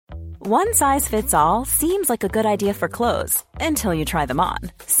One size fits all seems like a good idea for clothes until you try them on.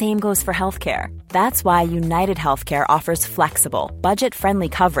 Same goes for healthcare. That's why United Healthcare offers flexible, budget-friendly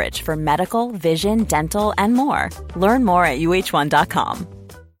coverage for medical, vision, dental, and more. Learn more at uh1.com.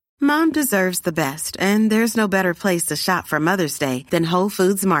 Mom deserves the best, and there's no better place to shop for Mother's Day than Whole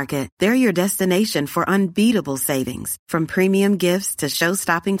Foods Market. They're your destination for unbeatable savings, from premium gifts to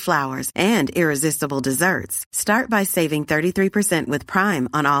show-stopping flowers and irresistible desserts. Start by saving 33% with Prime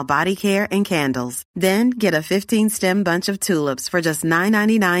on all body care and candles. Then get a 15-stem bunch of tulips for just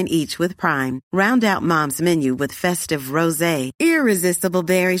 $9.99 each with Prime. Round out Mom's menu with festive rosé, irresistible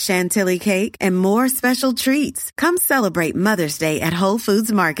berry chantilly cake, and more special treats. Come celebrate Mother's Day at Whole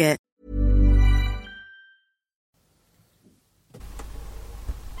Foods Market.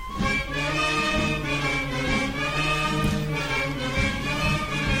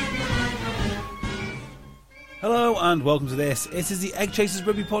 Hello and welcome to this. It is the Egg Chasers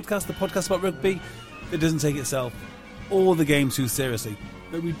Rugby Podcast, the podcast about rugby that doesn't take itself or the game too seriously.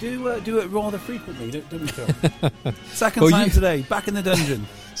 But we do it rather frequently, don't we, Phil? Second time today, back in the dungeon.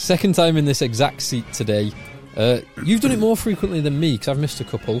 Second time in this exact seat today. You've done it more frequently than me because I've missed a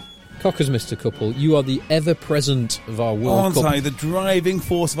couple. Cock has missed a couple. You are the ever-present of our World Cup. Aren't I the driving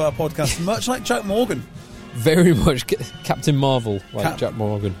force of our podcast, much like Jack Morgan? Very much Captain Marvel, like Jack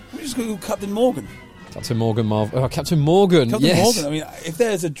Morgan. We just go Captain Morgan. Captain Morgan Marvel. Oh, Captain Morgan, yes. Morgan. I mean, if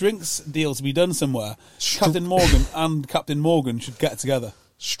there's a drinks deal to be done somewhere, Captain Morgan and Captain Morgan should get together.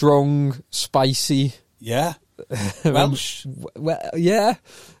 Strong, spicy. Yeah. Welsh. Yeah.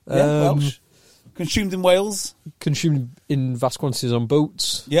 Welsh. Consumed in Wales. Consumed in vast quantities on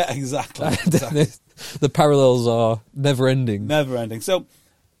boats. Yeah, exactly. The parallels are never-ending. Never-ending. So,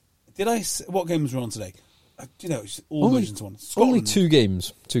 what games were on today? All versions one. Scotland. Only two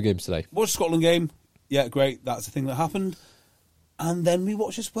games. 2 games today. Watched Scotland game. Yeah, great. That's the thing that happened. And then we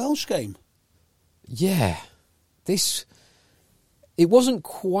watched this Welsh game. Yeah. It wasn't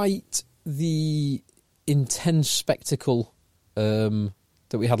quite the intense spectacle that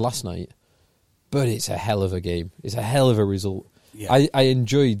we had last night, but it's a hell of a game. It's a hell of a result. Yeah. I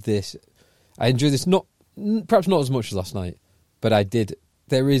enjoyed this. Perhaps not as much as last night, but I did.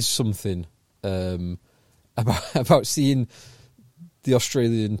 There is something about seeing the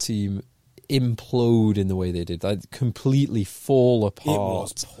Australian team implode in the way they did. Like, completely fall apart. It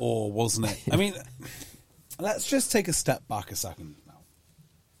was poor, wasn't it? I mean, let's just take a step back a second now.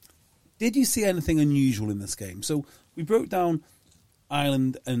 Did you see anything unusual in this game? So we broke down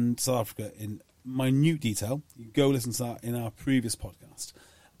Ireland and South Africa in minute detail. You go listen to that in our previous podcast.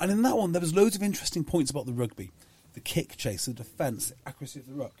 And in that one, there was loads of interesting points about the rugby. The kick chase, the defence, the accuracy of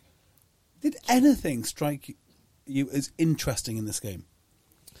the ruck. Did anything strike you as interesting in this game?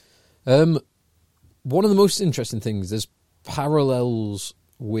 One of the most interesting things, there's parallels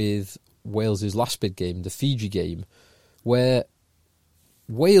with Wales's last big game, the Fiji game, where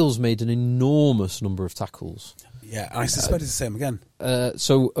Wales made an enormous number of tackles. Yeah, I suspect it's the same again.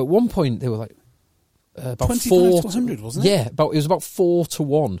 So at one point they were like about 25 to 100, wasn't it? Yeah, it was about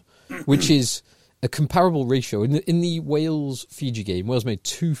 4-1, which is a comparable ratio. In the Wales-Fiji game, Wales made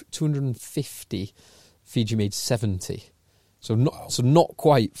 250, Fiji made 70. So not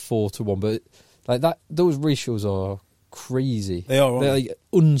quite 4-1, but like that, those ratios are crazy. They are, they're like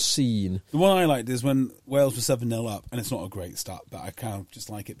unseen. The one I liked is when Wales were 7-0 up, and it's not a great stat, but I kind of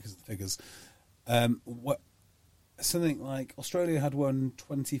just like it because of the figures. Something like Australia had won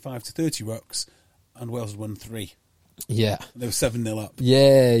 25 to 30 rucks, and Wales had won 3. Yeah, they were 7-0 up.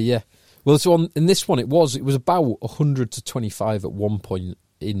 Yeah. Well, so in this one, it was about 100 to 25 at one point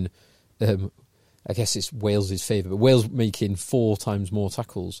in. I guess it's Wales' favour, but Wales making 4 times more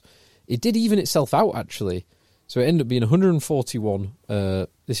tackles. It did even itself out, actually. So it ended up being 141.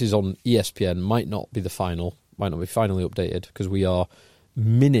 This is on ESPN. Might not be the final. Might not be finally updated because we are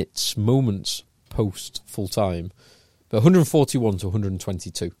moments post full time. But 141 to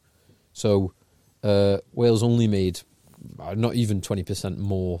 122. So Wales only made not even 20%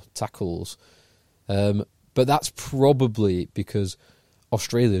 more tackles. But that's probably because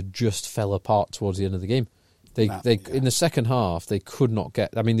Australia just fell apart towards the end of the game. In the second half, they could not get...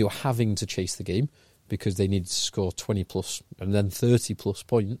 I mean, they were having to chase the game because they needed to score 20 plus and then 30 plus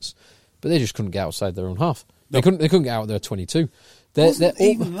points, but they just couldn't get outside their own half. They couldn't get out there 22.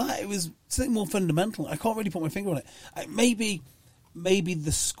 Even that, it was something more fundamental. I can't really put my finger on it. Maybe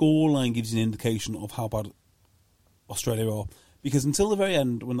the scoreline gives you an indication of how bad Australia are, because until the very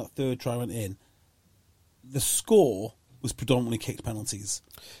end, when that third try went in, the score was predominantly kicked penalties.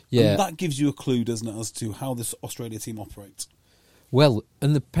 Yeah. And that gives you a clue, doesn't it, as to how this Australia team operates. Well,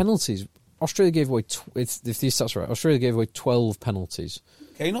 and the penalties, Australia gave away, if these stats are right, Australia gave away 12 penalties.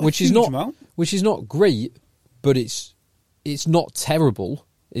 Okay, not which a huge is not amount. Which is not great, but it's not terrible.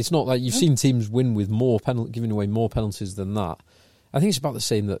 It's not like you've seen teams win with giving away more penalties than that. I think it's about the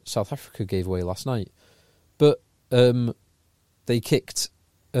same that South Africa gave away last night. But Wales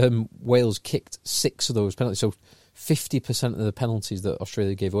kicked 6 of those penalties. So 50% of the penalties that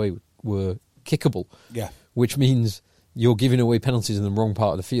Australia gave away were kickable. Yeah. Which means you're giving away penalties in the wrong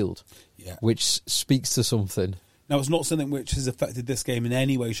part of the field. Yeah. Which speaks to something. Now, it's not something which has affected this game in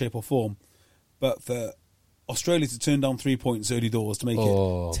any way, shape or form, but for Australia to turn down 3 points early doors to make it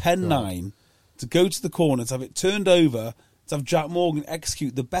 10-9, to go to the corner, to have it turned over, to have Jack Morgan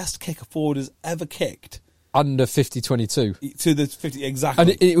execute the best kick a forward has ever kicked. Under 50-22. To the 50, exactly.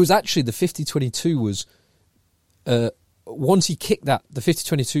 And it was actually, the 50-22 was, once he kicked that, the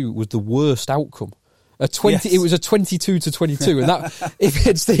 50-22 was the worst outcome. Yes. It was a 22-22, and that if it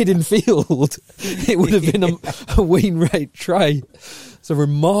had stayed in field, it would have been a Wainwright try. It's a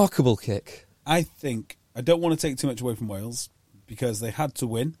remarkable kick. I don't want to take too much away from Wales, because they had to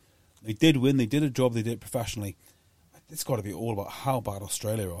win. They did win, they did a job, they did it professionally. It's got to be all about how bad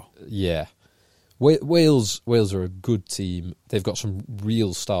Australia are. Yeah. Wales are a good team. They've got some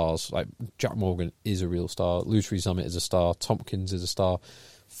real stars. Like Jack Morgan is a real star. Lutri Zammit is a star. Tompkins is a star.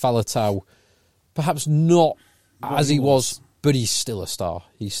 Faletau, perhaps not as he was, but he's still a star.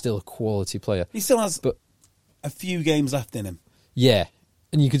 He's still a quality player. He still has a few games left in him. Yeah,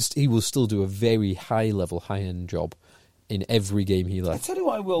 and he will still do a very high-level, high-end job in every game he left. I tell you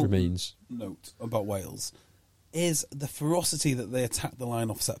what I will remains. note about Wales is the ferocity that they attack the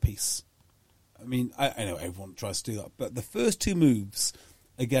line off set piece. I mean, I know everyone tries to do that, but the first 2 moves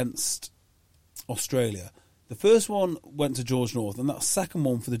against Australia, the first one went to George North, and that second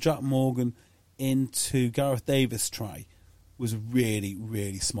one for the Jack Morgan into Gareth Davis try was really,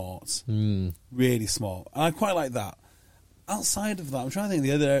 really smart. Really smart. And I quite like that. Outside of that, I'm trying to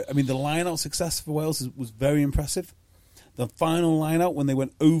think the line-out success for Wales was very impressive. The final line-out when they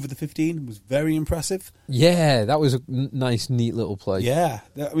went over the 15 was very impressive. Yeah, that was a nice, neat little play. Yeah.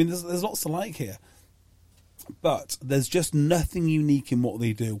 I mean, there's lots to like here. But there's just nothing unique in what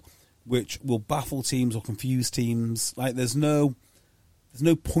they do which will baffle teams or confuse teams. Like, there's no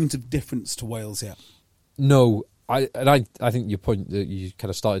point of difference to Wales yet. No, I think your point that you kind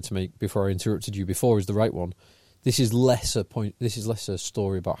of started to make before I interrupted you before is the right one. This is less a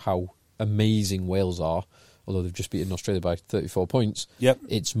story about how amazing Wales are, although they've just beaten Australia by 34 points. Yep.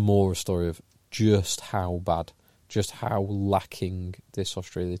 It's more a story of just how bad, just how lacking this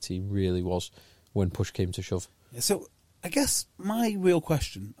Australia team really was when push came to shove. Yeah, so I guess my real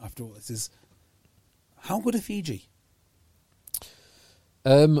question after all this is, how good are Fiji?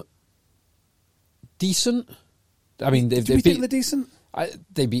 Decent. I mean, Did we think they're decent?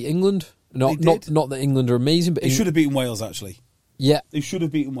 They beat England. Not that England are amazing, but they should have beaten Wales, actually. Yeah. They should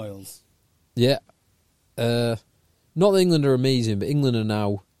have beaten Wales. Yeah. Not that England are amazing, but England are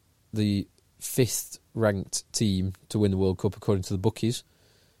now the 5th ranked team to win the World Cup according to the bookies.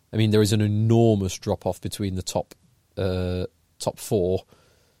 I mean, there is an enormous drop-off between the top 4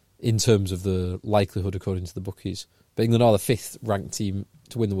 in terms of the likelihood according to the bookies. But England are the 5th ranked team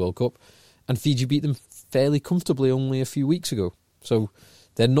to win the World Cup, and Fiji beat them fairly comfortably only a few weeks ago. So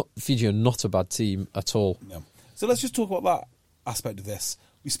Fiji are not a bad team at all. No. So let's just talk about that aspect of this.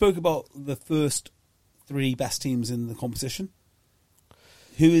 We spoke about the first 3 best teams in the competition.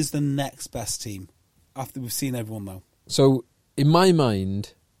 Who is the next best team after we've seen everyone now? So, in my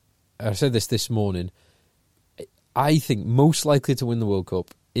mind, I said this morning, I think most likely to win the World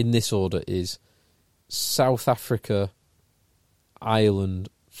Cup in this order is South Africa, Ireland,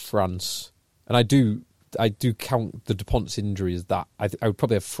 France. And I do count the Dupont's injury as that. I would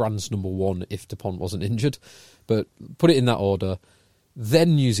probably have France number 1 if Dupont wasn't injured. But put it in that order.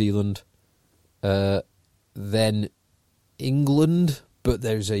 Then New Zealand. Then England. But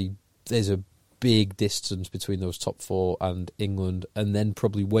there's a big distance between those top 4 and England. And then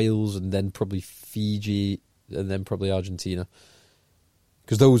probably Wales. And then probably Fiji. And then probably Argentina.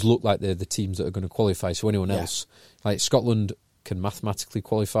 Because those look like they're the teams that are going to qualify. So anyone else, like Scotland can mathematically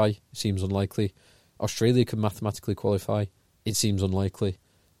qualify. It seems unlikely. Australia can mathematically qualify. It seems unlikely.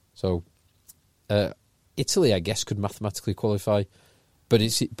 So Italy, I guess, could mathematically qualify, but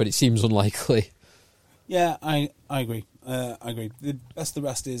it seems unlikely. Yeah, I agree. I agree. The best of the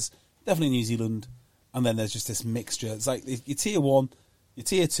rest is definitely New Zealand, and then there's just this mixture. It's like your tier 1, your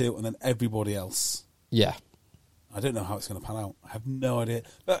tier 2, and then everybody else. Yeah. I don't know how it's going to pan out. I have no idea.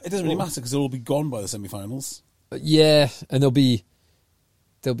 But it doesn't really matter because they'll all be gone by the semi-finals. Yeah, and they'll be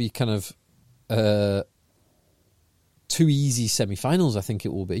kind of 2 easy semi-finals, I think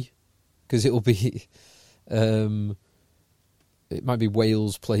it will be. because it'll be, it might be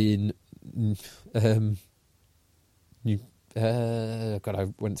Wales playing. God, I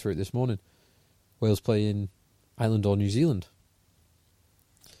went through it this morning. Wales playing Ireland or New Zealand.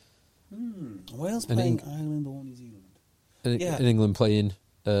 Wales playing Ireland or New Zealand. And England playing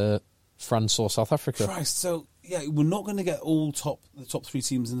France or South Africa. Christ, so we're not going to get the top 3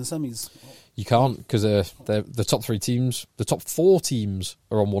 teams in the semis. You can't, because the top 3 teams, the top 4 teams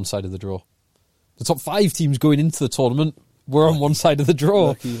are on one side of the draw. The top 5 teams going into the tournament were on one side of the draw.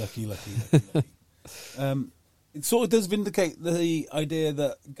 Lucky. It sort of does vindicate the idea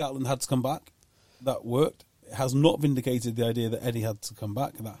that Gatland had to come back. That worked. It has not vindicated the idea that Eddie had to come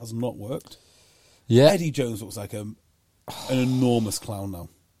back, and that has not worked. Yeah, Eddie Jones looks like an enormous clown now.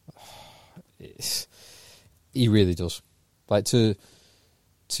 He really does. Like to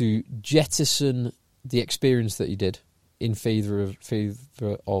jettison the experience that he did in favour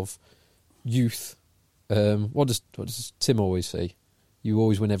of youth. What does Tim always say? You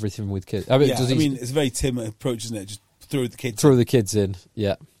always win everything with kids. I mean, it's a very Tim approach, isn't it? Just throw the kids. Throw the kids in.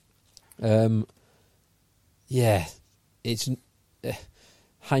 Yeah. It's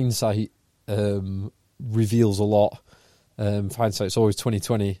hindsight reveals a lot. Hindsight's always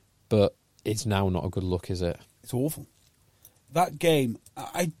 20/20, but it's now not a good look, is it? It's awful. That game,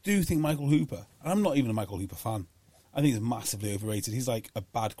 I do think Michael Hooper, and I'm not even a Michael Hooper fan, I think he's massively overrated. He's like a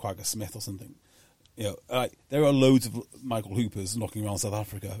bad Quagga Smith or something. There are loads of Michael Hoopers knocking around South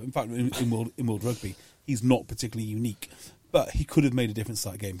Africa. In fact, in World Rugby, he's not particularly unique, but he could have made a difference to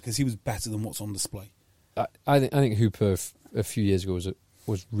that game because he was better than what's on display. I think Hooper a few years ago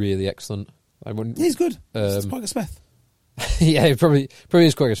was really excellent. He's good. It's Quagga Smith. Yeah, he probably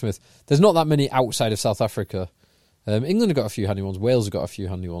is Quagga Smith. There's not that many outside of South Africa. England have got a few handy ones. Wales have got a few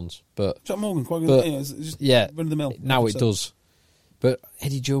handy ones. But Jack Morgan, Quagga, it's just run of the mill. Now it does. But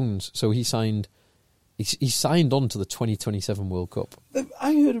Eddie Jones, so he signed on to the 2027 World Cup.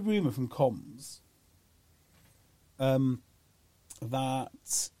 I heard a rumour from comms that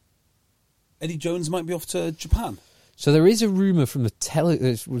Eddie Jones might be off to Japan. So there is a rumour from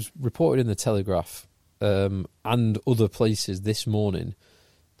it was reported in the Telegraph and other places this morning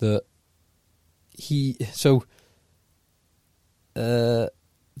that he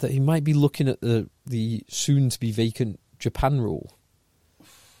might be looking at the soon to be vacant Japan rule.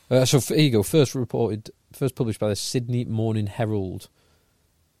 So here you go. First published by the Sydney Morning Herald.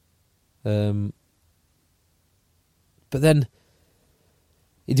 But then,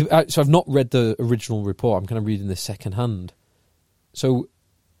 so I've not read the original report. I'm kind of reading this second hand. So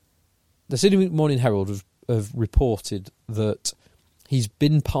the Sydney Morning Herald have reported that he's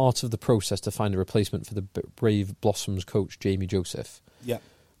been part of the process to find a replacement for the Brave Blossoms coach Jamie Joseph. Yeah,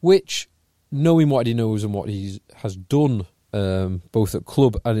 which, knowing what he knows and what he has done, both at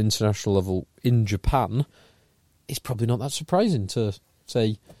club and international level in Japan, it's probably not that surprising to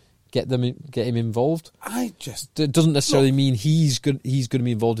say get him involved. It doesn't necessarily mean he's going to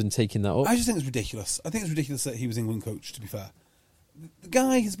be involved in taking that up. I just think it's ridiculous. I think it's ridiculous that he was England coach. To be fair, the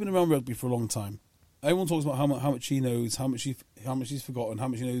guy has been around rugby for a long time. Everyone talks about how much he knows, how much he's forgotten, how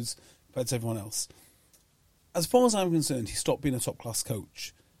much he knows compared to everyone else. As far as I'm concerned, he stopped being a top class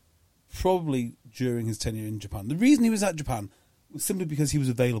coach probably during his tenure in Japan. The reason he was at Japan was simply because he was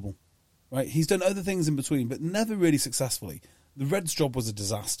available. Right? He's done other things in between, but never really successfully. The Reds' job was a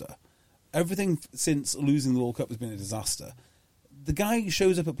disaster. Everything since losing the World Cup has been a disaster. The guy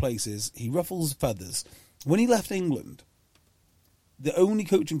shows up at places, he ruffles feathers. When he left England, the only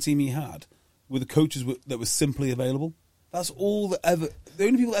coaching team he had were the coaches that were simply available. That's all the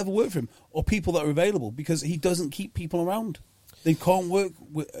only people that ever work for him are people that are available because he doesn't keep people around. They can't work.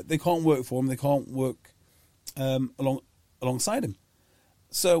 They can't work for him. They can't work alongside him.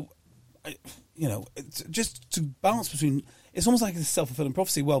 So, it's just to balance between. It's almost like a self-fulfilling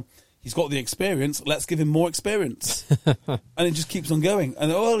prophecy. Well, he's got the experience. Let's give him more experience, and it just keeps on going.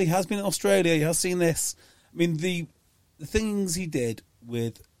 And he has been in Australia. He has seen this. I mean, the things he did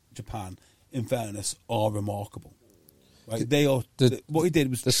with Japan, in fairness, are remarkable. Right? They are. What he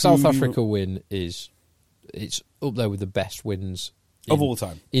did was the South Africa win is. It's up there with the best wins of all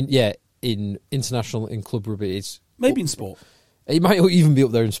time. In international, in club rugby, it's maybe in sport. It might even be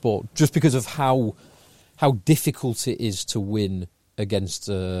up there in sport, just because of how difficult it is to win against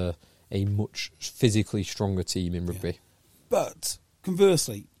a much physically stronger team in rugby. Yeah. But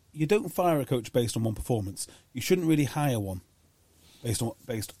conversely, you don't fire a coach based on one performance. You shouldn't really hire one based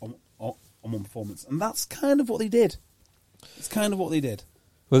on one performance, and that's kind of what they did. It's kind of what they did.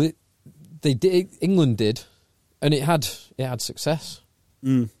 Well, they did. England did, and it had success.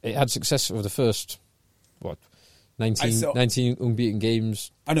 It had success for the first 19 unbeaten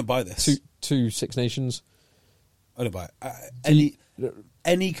games. I don't buy this. Two Six Nations. I don't buy it.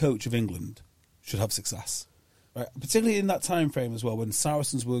 Any coach of England should have success, right? Particularly in that time frame as well, when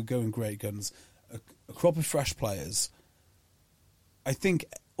Saracens were going great guns, a crop of fresh players. I think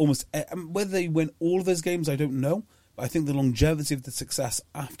almost whether they win all of those games, I don't know, but I think the longevity of the success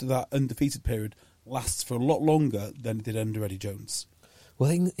after that undefeated period lasts for a lot longer than it did under Eddie Jones. Well,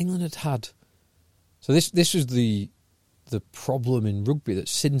 England had. So this was the problem in rugby, that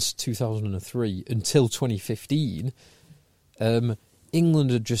since 2003 until 2015, England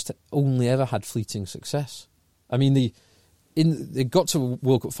had just only ever had fleeting success. I mean, they got to a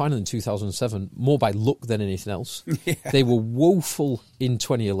World Cup final in 2007 more by luck than anything else. Yeah. They were woeful in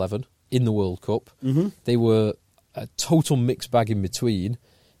 2011 in the World Cup. Mm-hmm. They were a total mixed bag in between.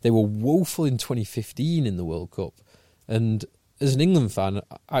 They were woeful in 2015 in the World Cup. And as an England fan,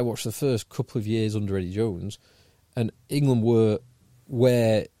 I watched the first couple of years under Eddie Jones, and England were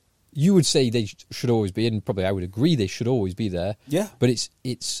where you would say they should always be, and probably I would agree they should always be there. Yeah. But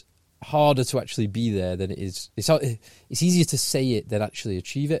it's harder to actually be there than it is. It's easier to say it than actually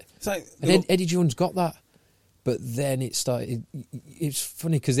achieve it. It's like, and Eddie Jones got that, but then it started. It's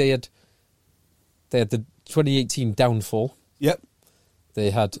funny because they had the 2018 downfall. Yep.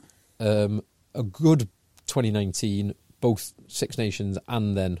 They had a good 2019, both Six Nations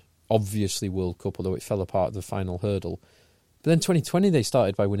and then obviously World Cup, although it fell apart at the final hurdle. But then 2020 they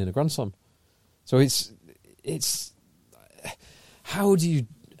started by winning a Grand Slam. So it's how do you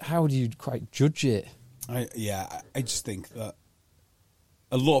quite judge it? I just think that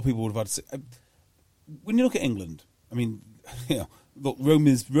a lot of people would have had to. When you look at England, I mean, look, Rome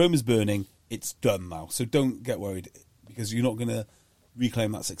is burning. It's done now, so don't get worried because you're not going to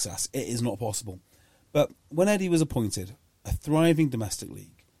reclaim that success. It is not possible. But when Eddie was appointed, a thriving domestic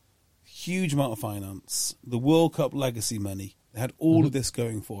league, huge amount of finance, the World Cup legacy money, they had all of this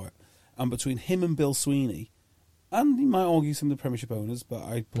going for it. And between him and Bill Sweeney, and you might argue some of the Premiership owners, but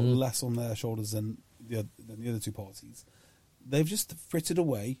I put less on their shoulders than the other two parties, they've just frittered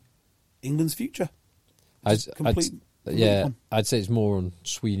away England's future. I'd say it's more on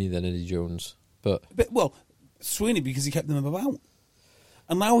Sweeney than Eddie Jones. But Sweeney, because he kept them about.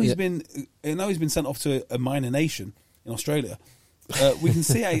 And now he's been sent off to a minor nation in Australia. We can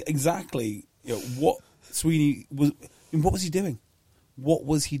see exactly what Sweeney was. What was he doing? What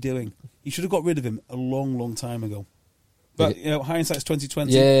was he doing? He should have got rid of him a long, long time ago. But hindsight's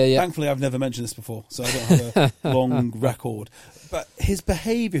 2020. Yeah. Thankfully, I've never mentioned this before, so I don't have a long record. But his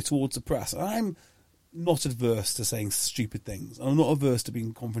behaviour towards the press, I'm not adverse to saying stupid things. I'm not averse to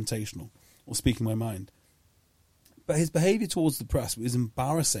being confrontational or speaking my mind. But his behaviour towards the press was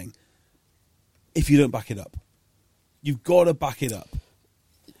embarrassing if you don't back it up. You've got to back it up.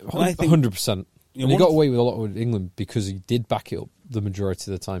 100%. And he got away with a lot with England because he did back it up the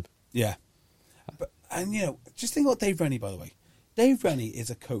majority of the time. Yeah. And just think about Dave Rennie, by the way. Dave Rennie is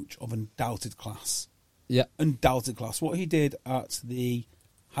a coach of undoubted class. Yeah. Undoubted class. What he did at the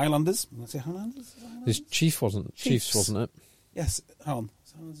Highlanders. I'm going to say Highlanders? His Chiefs, wasn't it? Yes. Hang on.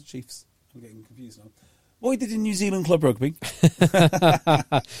 Highlanders or Chiefs? I'm getting confused now. What he did in New Zealand club rugby.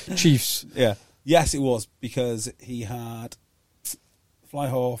 Chiefs. Yeah. Yes, it was, because he had fly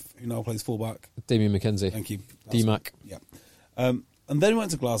half, who now plays fullback. Damien McKenzie. Thank you. D-Mac. Yeah. And then he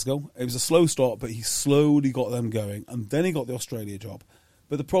went to Glasgow. It was a slow start, but he slowly got them going. And then he got the Australia job.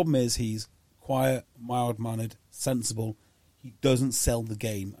 But the problem is he's quiet, mild-mannered, sensible. He doesn't sell the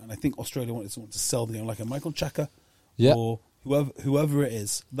game. And I think Australia wanted someone to sell the game, like a Michael Checker or whoever it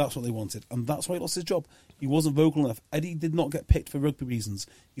is. That's what they wanted. And that's why he lost his job. He wasn't vocal enough. Eddie did not get picked for rugby reasons.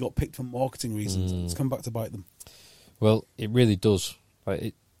 He got picked for marketing reasons. It's come back to bite them. Well, it really does.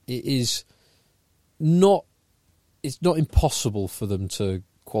 It is not. It's not impossible for them to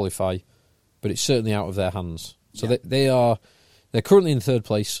qualify, but it's certainly out of their hands. So they're currently in third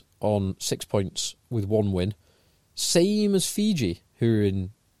place on 6 points with one win, same as Fiji, who are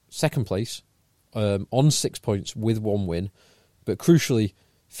in second place on 6 points with one win. But crucially,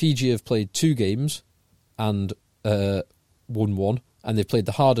 Fiji have played 2 games and won 1, and they've played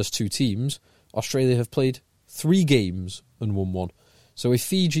the hardest 2 teams. Australia have played 3 games and won 1. So if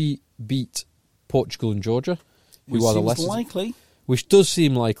Fiji beat Portugal and Georgia, who are the less likely, which does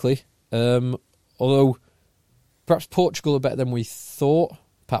seem likely, although perhaps Portugal are better than we thought,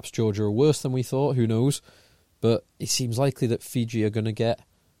 perhaps Georgia are worse than we thought, who knows, but it seems likely that Fiji are going to get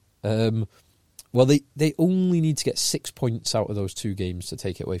they only need to get 6 points out of those 2 games to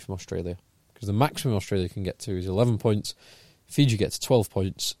take it away from Australia, because the maximum Australia can get to is 11 points. Fiji gets 12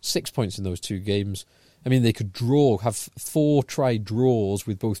 points, 6 points in those 2 games. I mean, they could have 4 try draws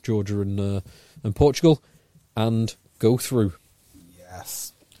with both Georgia and Portugal, and go through.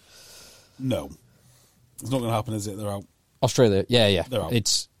 Yes. No. It's not going to happen, is it? They're out. Australia, yeah. They're out.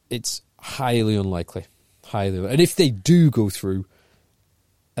 It's highly unlikely. And if they do go through,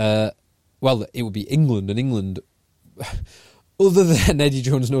 well, it would be England, and England, other than Eddie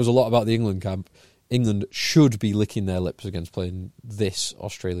Jones knows a lot about the England camp, England should be licking their lips against playing this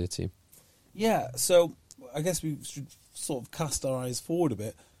Australia team. Yeah, so I guess we should sort of cast our eyes forward a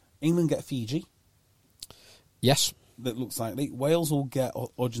bit. England get Fiji. Yes. That looks likely. Wales will get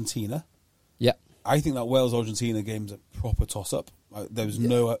Argentina. Yeah. I think that Wales-Argentina game's a proper toss-up. There's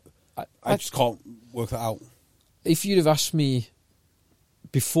no... I just can't work that out. If you'd have asked me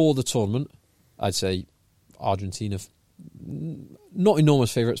before the tournament, I'd say Argentina, not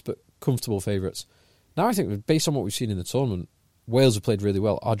enormous favourites, but comfortable favourites. Now I think, based on what we've seen in the tournament, Wales have played really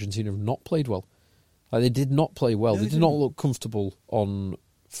well. Argentina have not played well. They did not play well. No, they did not look comfortable on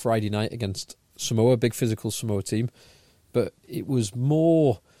Friday night against Samoa, a big physical Samoa team. But it was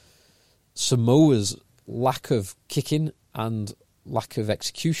more Samoa's lack of kicking and lack of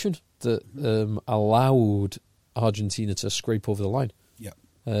execution that allowed Argentina to scrape over the line. Yeah.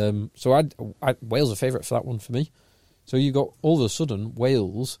 So Wales a favourite for that one for me. So you got all of a sudden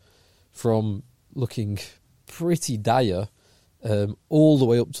Wales from looking pretty dire all the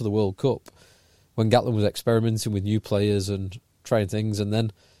way up to the World Cup when Gatland was experimenting with new players and trying things, and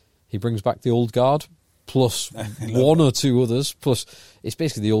then he brings back the old guard plus one or two others, plus it's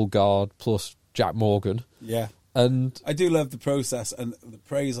basically the old guard plus Jack Morgan. Yeah. And I do love the process, and the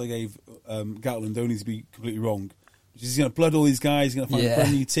praise I gave Gatland don't need to be completely wrong. He's going to blood all these guys, he's going to find a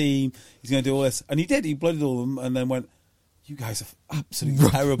brand new team, he's going to do all this. And he did, he blooded all of them, and then went, you guys are absolutely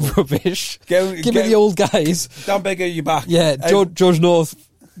terrible. Rubbish. Give me the old guys. Dan Bigger, you're back. Yeah, George North.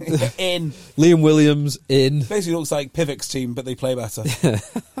 In. Liam Williams, in. Basically looks like Pivek's team, but they play better.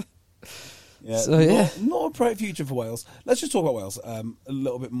 Yeah, so, yeah. Not a bright future for Wales. Let's just talk about Wales a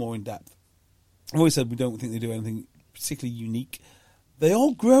little bit more in depth. I've always said we don't think they do anything particularly unique. They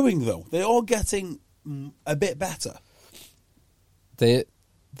are growing, though. They are getting a bit better. They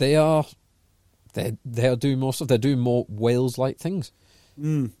are doing more stuff. They're doing more Wales-like things.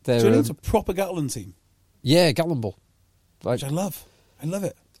 It's a proper Gatland team. Yeah, Gatland ball. Which I love. I love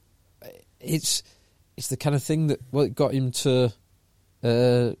it. It's the kind of thing that, well, it got him to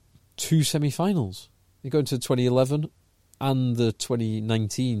 2 semi-finals. He got into 2011 and the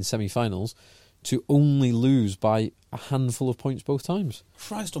 2019 semi-finals to only lose by a handful of points both times.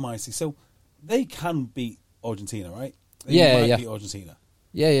 Christ almighty. So they can beat Argentina, right? They might beat Argentina.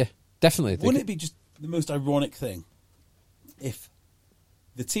 Yeah, definitely. Wouldn't it be just the most ironic thing if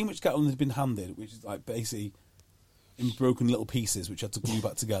the team which Gatland had been handed, which is like basically in broken little pieces which had to glue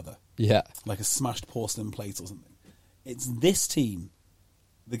back together, like a smashed porcelain plate or something, it's this team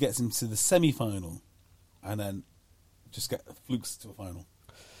that gets into the semi-final and then just flukes to a final.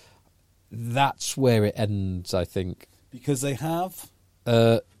 That's where it ends, I think. Because they have...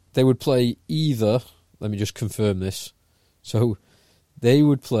 they would play either... Let me just confirm this. So they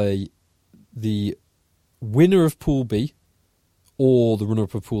would play the winner of Pool B or the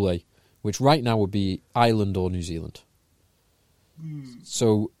runner-up of Pool A, which right now would be Ireland or New Zealand.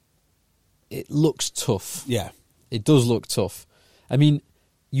 So it looks tough. Yeah. It does look tough. I mean,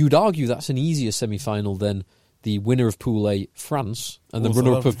 you'd argue that's an easier semi-final than the winner of Pool A, France, and the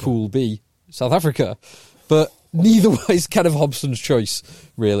runner-up of Pool B, South Africa. But neither way is kind of Hobson's choice,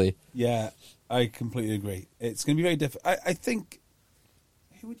 really. Yeah, I completely agree. It's going to be very different. I think...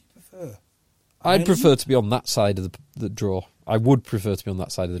 Who would you prefer? I'd prefer to be on that side of the draw. I would prefer to be on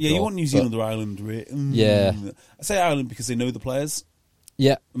that side of the draw. Yeah, you want New Zealand or Ireland. Yeah. I say Ireland because they know the players.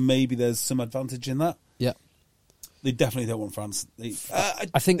 Yeah. Maybe there's some advantage in that. Yeah. They definitely don't want France.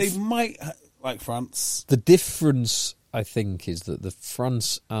 I think they might like France. The difference, I think, is that the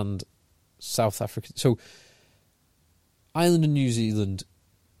France and South Africa... So, Ireland and New Zealand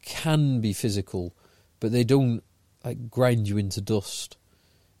can be physical, but they don't grind you into dust.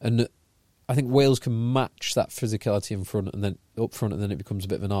 And I think Wales can match that physicality in front and then up front, and then it becomes a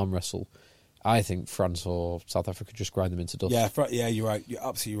bit of an arm wrestle. I think France or South Africa just grind them into dust. Yeah, you're right. You're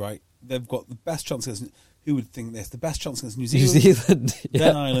absolutely right. They've got the best chance against... Who would think this? The best chance against New Zealand,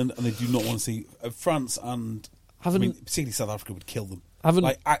 then Ireland, and they do not want to see France and particularly South Africa would kill them.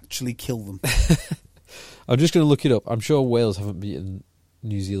 Actually kill them. I'm just going to look it up. I'm sure Wales haven't beaten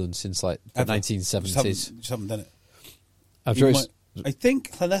New Zealand since the 1970s. Just haven't done it. I'm sure I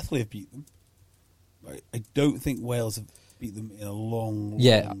think Llanelli have beat them. I don't think Wales have beat them in a long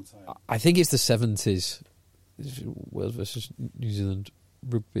time. I think it's the 70s. Wales versus New Zealand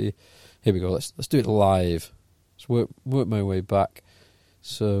rugby. Here we go. Let's do it live. Let's work my way back.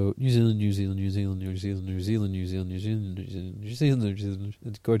 So New Zealand, New Zealand, New Zealand, New Zealand, New Zealand, New Zealand, New Zealand, New Zealand, New Zealand, New Zealand.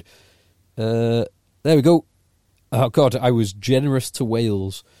 It's good. There we go. Oh God, I was generous to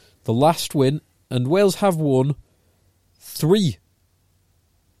Wales. The last win, and Wales have won 3.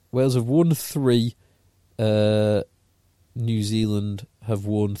 Wales have won 3. New Zealand have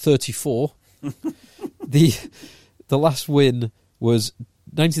won 34. The last win was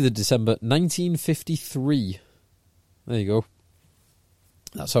 19th of December 1953. There you go.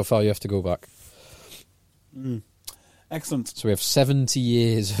 That's how far you have to go back. Excellent. So we have 70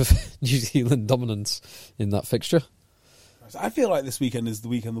 years of New Zealand dominance in that fixture. I feel like this weekend is the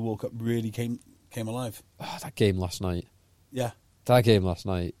weekend the World Cup really came alive. Oh, that game last night. Yeah. That game last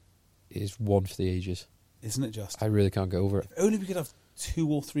night is one for the ages. Isn't it just? I really can't get over it. If only we could have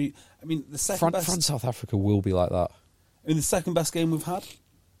 2 or 3. I mean, the second best... France-South Africa will be like that. I mean, the second best game we've had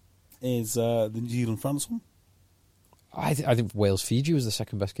is the New Zealand-France one. I think Wales-Fiji was the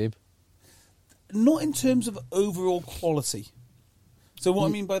second best game. Not in terms of overall quality. So what I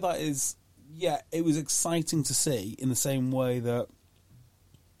mean by that is, yeah, it was exciting to see in the same way that,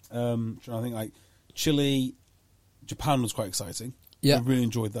 I think like Chile, Japan was quite exciting. Yeah. I really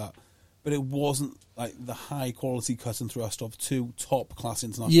enjoyed that. But it wasn't like the high quality cut and thrust of 2 top class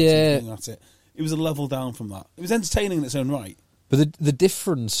international teams looking at it. It was a level down from that. It was entertaining in its own right. But the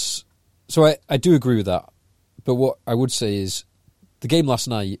difference... So I do agree with that. But what I would say is, the game last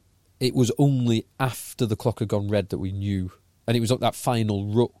night, it was only after the clock had gone red that we knew. And it was that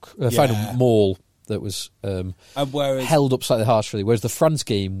final final maul that was held up slightly harshly. Whereas the France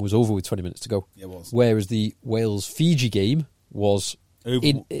game was over with 20 minutes to go. Yeah, it was. Whereas the Wales-Fiji game was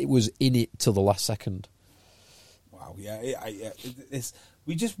in it till the last second. Wow, yeah.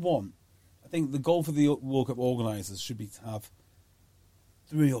 We just want... I think the goal for the World Cup organisers should be to have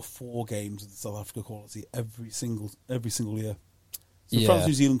 3 or 4 games of the South Africa quality every single year. So France,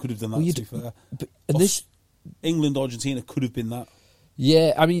 New Zealand could have done that, to be fair. But England, Argentina could have been that.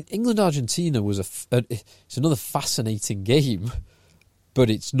 Yeah, I mean, England-Argentina was it's another fascinating game, but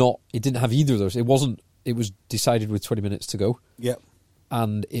it's not. It didn't have either of those. It wasn't. It was decided with 20 minutes to go. Yeah,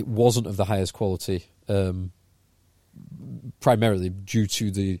 and it wasn't of the highest quality, primarily due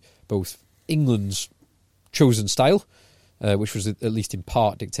to both England's chosen style, which was at least in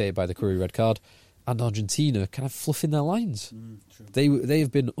part dictated by the Curry red card, and Argentina kind of fluffing their lines. True. They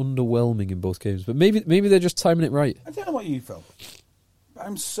have been underwhelming in both games, but maybe they're just timing it right. I don't know what you felt, but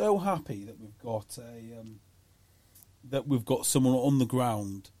I'm so happy that we've got someone on the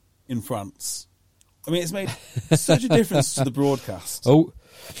ground in France. I mean, it's made such a difference to the broadcast.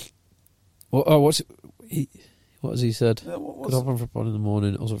 What has he said? Got up for one in the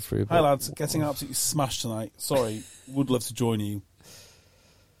morning. I wasn't free. Hi lads, getting absolutely smashed tonight. Sorry, would love to join you.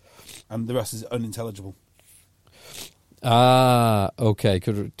 And the rest is unintelligible. Okay.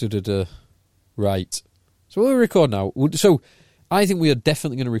 Right. So we'll record now. So I think we are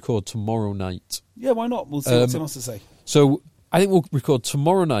definitely going to record tomorrow night. Yeah, why not? We'll see what Tim has to say. So I think we'll record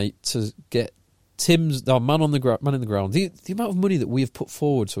tomorrow night to get our man in the ground. The amount of money that we have put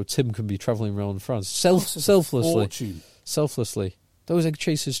forward so Tim can be travelling around France selflessly. Those Egg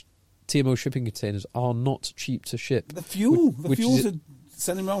Chasers TMO shipping containers are not cheap to ship. The fuel to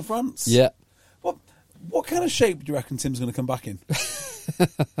send him around France. Yeah. What kind of shape do you reckon Tim's going to come back in?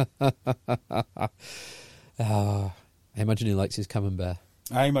 I imagine he likes his camembert.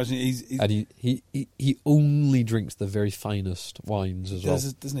 I imagine he's and he only drinks the very finest wines as well.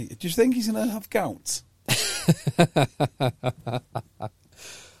 Doesn't he? Do you think he's going to have gout?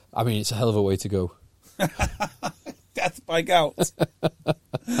 I mean, it's a hell of a way to go. Death by gout. I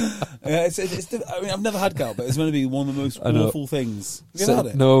mean, I've never had gout, but it's going to be one of the most awful things. Have you ever had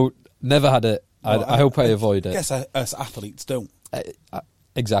it? No, never had it. I hope I avoid it. I guess us athletes don't.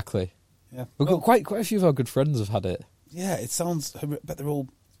 Exactly. Yeah. We've got quite a few of our good friends have had it. Yeah, it sounds... But they're all...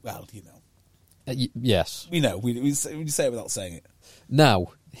 Well, you know. Yes. We know. We say it without saying it.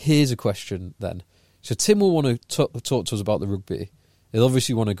 Now, here's a question then. So Tim will want to talk to us about the rugby. He'll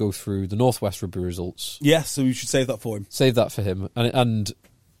obviously want to go through the Northwest rugby results. Yes, so we should save that for him. Save that for him. And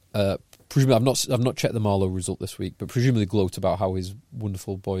presumably, I've not checked the Marlow result this week, but presumably gloat about how his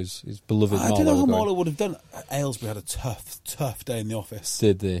wonderful boys, his beloved Marlow... I don't know how Marlow would have done. Aylesbury had a tough day in the office.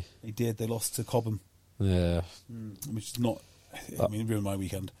 Did they? They did. They lost to Cobham. Yeah. Which is not... I mean, it ruined my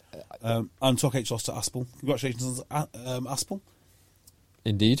weekend. And Talk H lost to Aspel. Congratulations, Aspel.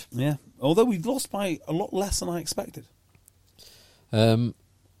 Indeed. Yeah. Although we lost by a lot less than I expected. I've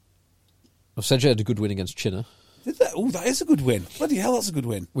said you had a good win against Chinner. Did that? Oh, that is a good win. Bloody hell, that's a good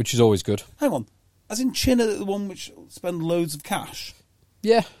win. Which is always good. Hang on. As in Chinner, the one which spend loads of cash?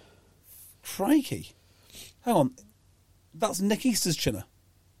 Yeah. Crikey. Hang on. That's Nick Easter's Chinner.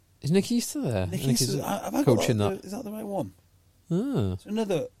 Is Nick Easter there? Nick Nick Easter, is have I coaching got that. Is that the right one? Ah. There's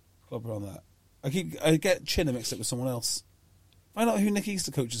another club around that. I get Chinner mixed up with someone else. Find out who Nick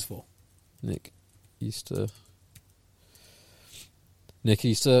Easter coaches for. Nick Easter,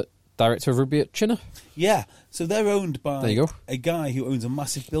 director of rugby at Chinner. Yeah, so they're owned by There you go. a guy who owns a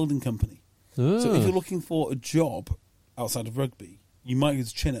massive building company. Ah. So if you're looking for a job outside of rugby, you might go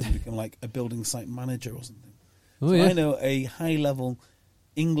to Chinner and become like a building site manager or something. Oh, so yeah. I know a high-level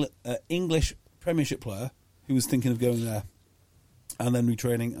English Premiership player who was thinking of going there and then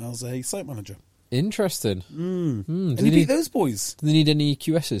retraining as a site manager. Interesting. And you beat those boys. Do they need any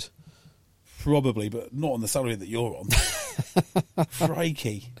QSs? Probably, but not on the salary that you're on.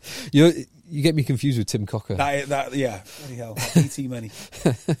 Crikey. You get me confused with Tim Cocker. Yeah. Bloody hell. ET money.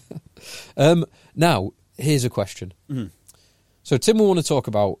 Now, here's a question. Mm-hmm. So Tim will want to talk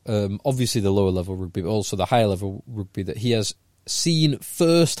about, obviously, the lower level rugby, but also the higher level rugby that he has seen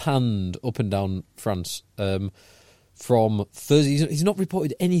firsthand up and down France from Thursday. He's not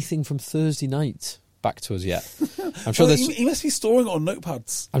reported anything from Thursday night back to us yet. I'm sure he must be storing it on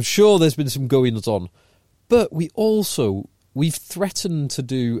notepads. I'm sure there's been some goings on. But we've threatened to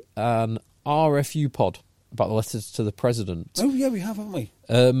do an RFU pod about the letters to the president. Oh, yeah, we have, haven't we?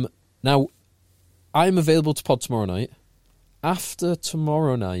 Now, I'm available to pod tomorrow night. After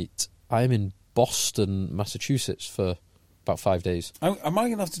tomorrow night, I'm in Boston, Massachusetts for about 5 days. Am I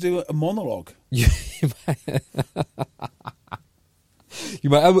going to have to do a monologue? You might.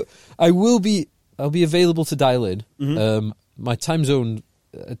 I'll be available to dial in. Mm-hmm. My time zone,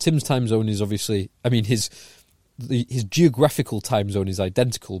 Tim's time zone is obviously. I mean, his geographical time zone is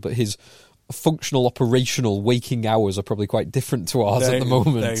identical, but his functional, operational, waking hours are probably quite different to ours at the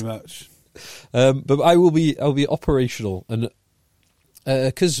moment. Very much. But I'll be operational, and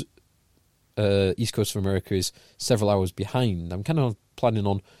because East Coast of America is several hours behind, I'm kind of planning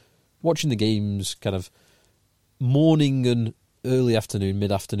on watching the games kind of morning and early afternoon,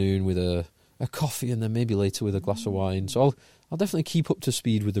 mid-afternoon with a coffee, and then maybe later with a glass of wine. So I'll definitely keep up to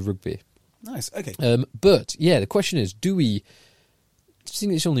speed with the rugby. Nice, okay. But yeah, the question is, do we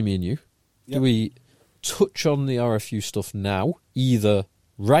think it's only me and you? Yep. Do we touch on the RFU stuff now, either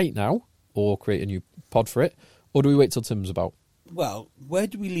right now, or create a new pod for it, or do we wait till Tim's about? Well, where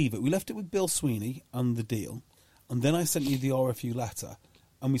do we leave it? We left it with Bill Sweeney and the deal, and then I sent you the RFU letter,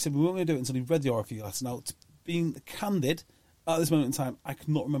 and we said we weren't going to do it until we read the RFU letter. Now, being candid, at this moment in time, I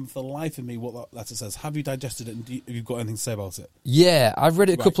cannot remember for the life of me what that letter says. Have you digested it, and have you got anything to say about it? Yeah, I've read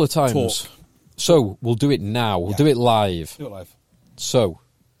it a couple of times. Talk. So we'll do it now. We'll do it live. Do it live. So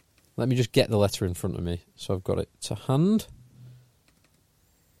let me just get the letter in front of me. So I've got it to hand.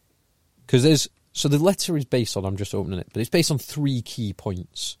 Because the letter is based on, I'm just opening it, but it's based on 3 key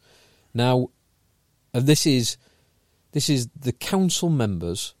points. Now, this is the council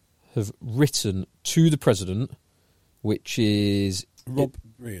members have written to the president, which is Rob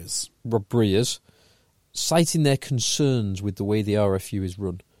Breers, citing their concerns with the way the RFU is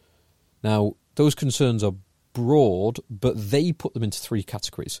run. Now, those concerns are broad, but they put them into 3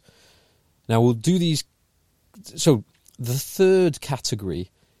 categories. Now, we'll do these. So, the third category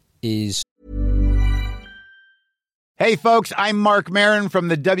is... Hey, folks, I'm Mark Maron from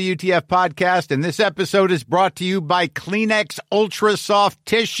the WTF Podcast, and this episode is brought to you by Kleenex Ultra Soft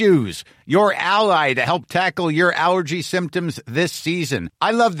Tissues, your ally to help tackle your allergy symptoms this season. I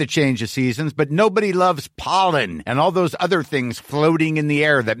love the change of seasons, but nobody loves pollen and all those other things floating in the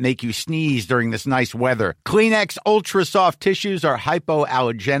air that make you sneeze during this nice weather. Kleenex Ultra Soft Tissues are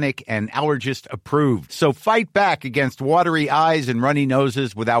hypoallergenic and allergist approved, so fight back against watery eyes and runny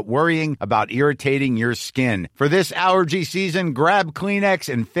noses without worrying about irritating your skin. For this allergy season, grab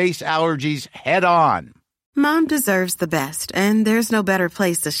Kleenex and face allergies head on. Mom deserves the best, and there's no better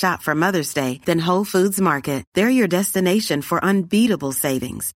place to shop for Mother's Day than Whole Foods Market. They're your destination for unbeatable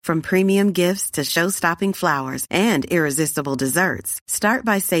savings, from premium gifts to show-stopping flowers and irresistible desserts. Start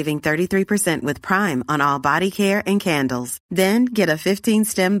by saving 33% with Prime on all body care and candles. Then get a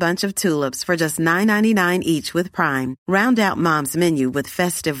 15-stem bunch of tulips for just $9.99 each with Prime. Round out Mom's menu with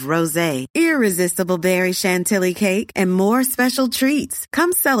festive rosé, irresistible berry chantilly cake, and more special treats.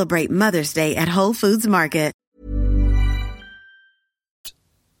 Come celebrate Mother's Day at Whole Foods Market.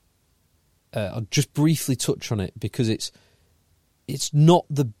 I'll just briefly touch on it because it's not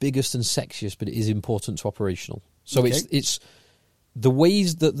the biggest and sexiest, but it is important to operational. So okay. it's the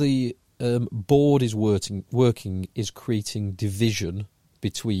ways that the board is working is creating division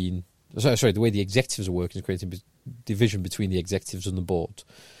between. Sorry, the way the executives are working is creating division between the executives and the board.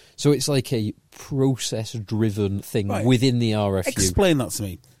 So it's like a process-driven thing within the RFU. Explain that to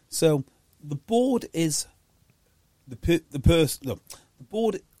me. So the board is the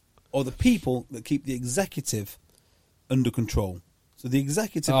board are the people that keep the executive under control. So the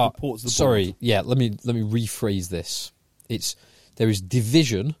executive reports the board. Sorry, yeah. Let me rephrase this. There is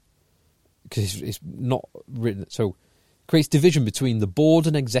division because it's not written. So creates division between the board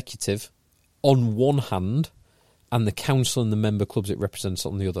and executive on one hand, and the council and the member clubs it represents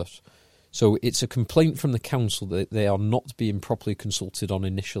on the other. So it's a complaint from the council that they are not being properly consulted on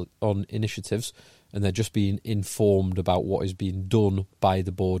initiatives, and they're just being informed about what is being done by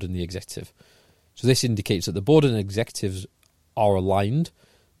the board and the executive. So this indicates that the board and executives are aligned,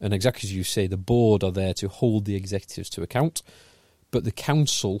 and exactly as you say, the board are there to hold the executives to account, but the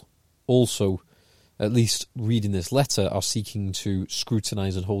council also, at least reading this letter, are seeking to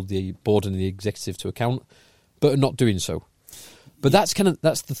scrutinise and hold the board and the executive to account, but are not doing so. But that's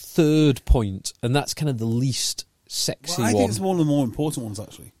the third point, and that's kind of the least sexy one. I think it's one of the more important ones,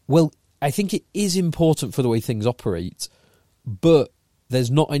 actually. Well, I think it is important for the way things operate, but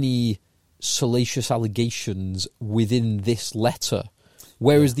there's not any salacious allegations within this letter,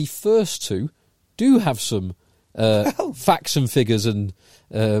 whereas the first two do have some facts and figures and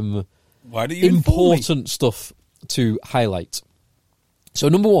Why do you important stuff to highlight. So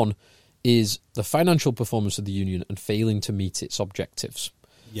number one is the financial performance of the union and failing to meet its objectives.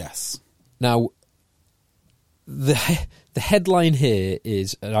 Yes. Now, the headline here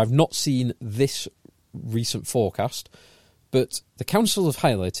is, and I've not seen this recent forecast, but the council have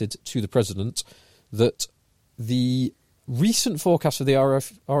highlighted to the president that the recent forecast of the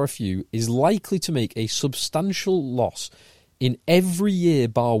RFU is likely to make a substantial loss in every year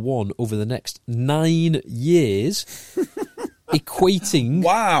bar one over the next 9 years, equating...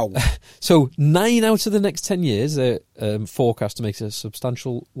 Wow. So 9 out of the next 10 years, they're forecast to make a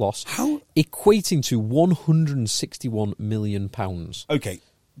substantial loss, equating to £161 million. Okay,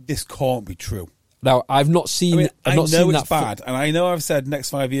 this can't be true. Now, I've not seen... I know it's bad, and I know I've said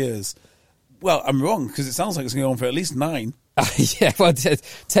next 5 years. Well, I'm wrong, because it sounds like it's going to go on for at least 9. Yeah, well,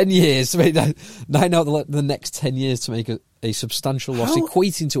 10 years. 9 out of the next 10 years to make a substantial loss,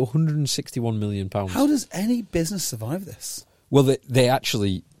 equating to £161 million. How does any business survive this? Well, they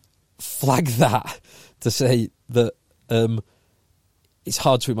actually flag that to say that it's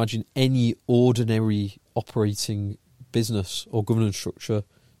hard to imagine any ordinary operating business or governance structure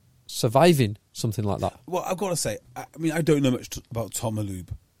surviving something like that. Well, I've got to say, I don't know much about Tom Maloub,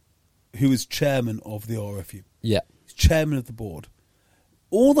 who is chairman of the RFU. Yeah. He's chairman of the board.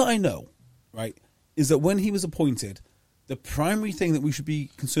 All that I know, right, is that when he was appointed, the primary thing that we should be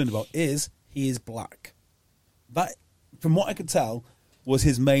concerned about is he is black. That, from what I could tell, was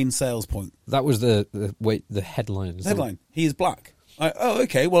his main sales point. That was the headline. The headline. He is black.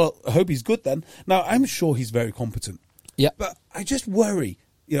 Okay, well, I hope he's good then. Now, I'm sure he's very competent. Yeah. But I just worry,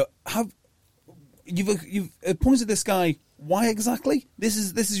 you've appointed this guy. Why exactly? This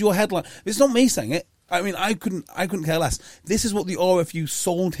is your headline. It's not me saying it. I mean, I couldn't care less. This is what the RFU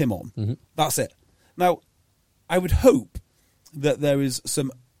sold him on. Mm-hmm. That's it. Now, I would hope that there is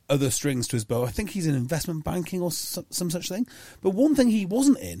some other strings to his bow. I think he's in investment banking or some such thing. But one thing he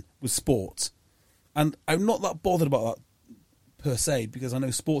wasn't in was sports. And I'm not that bothered about that per se, because I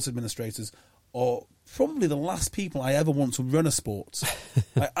know sports administrators are probably the last people I ever want to run a sport.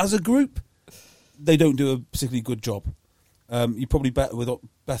 As a group, they don't do a particularly good job. You're probably better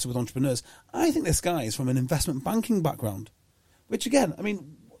with entrepreneurs. I think this guy is from an investment banking background, which again, I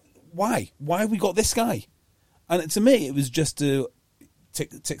mean, why? Why have we got this guy? And to me, it was just to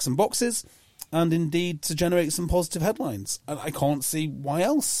tick some boxes and indeed to generate some positive headlines. And I can't see why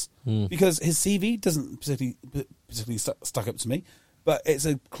else, because his CV doesn't particularly stack up to me. But it's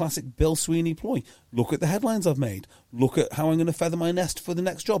a classic Bill Sweeney ploy. Look at the headlines I've made. Look at how I'm going to feather my nest for the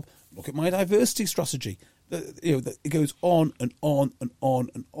next job. Look at my diversity strategy. It goes on and on and on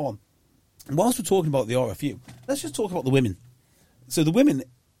and on. And whilst we're talking about the RFU, let's just talk about the women. So the women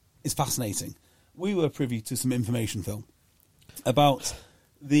is fascinating. We were privy to some information, Phil, about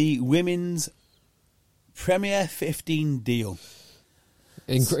the women's Premier 15 deal.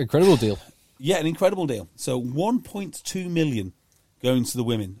 Incredible deal. Yeah, an incredible deal. So 1.2 million going to the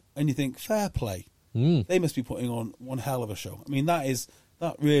women. And you think, fair play. They must be putting on one hell of a show. I mean,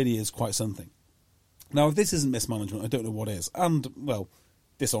 that really is quite something. Now, if this isn't mismanagement, I don't know what is. And, well,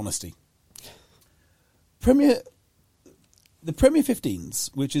 dishonesty. The Premier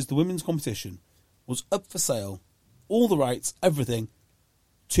 15s, which is the women's competition, was up for sale. All the rights, everything,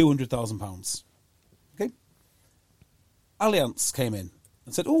 £200,000. Okay? Allianz came in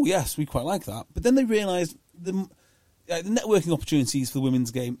and said, oh, yes, we quite like that. But then they realised the networking opportunities for the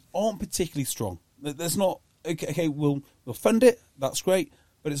women's game aren't particularly strong. There's not, okay, we'll fund it, that's great,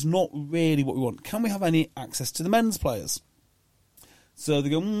 but it's not really what we want. Can we have any access to the men's players? So they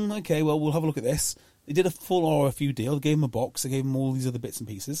go, okay, well, we'll have a look at this. They did a full RFU deal. They gave him a box. They gave him all these other bits and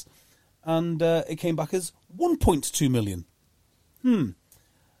pieces. And it came back as 1.2 million.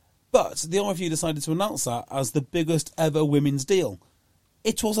 But the RFU decided to announce that as the biggest ever women's deal.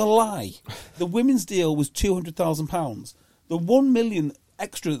 It was a lie. The women's deal was £200,000. The 1 million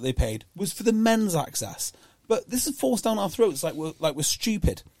extra that they paid was for the men's access. But this is forced down our throats like we're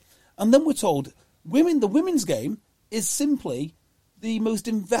stupid. And then we're told the women's game is simply the most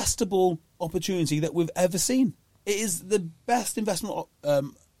investable opportunity that we've ever seen. It is the best investment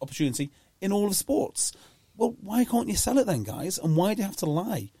opportunity in all of sports. Well, why can't you sell it then, guys? And why do you have to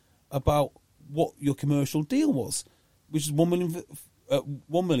lie about what your commercial deal was, which is 1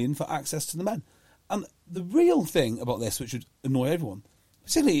 million for access to the men? And the real thing about this, which would annoy everyone,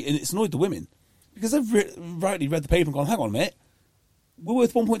 particularly it's annoyed the women, because they've rightly read the paper and gone, hang on a minute, we're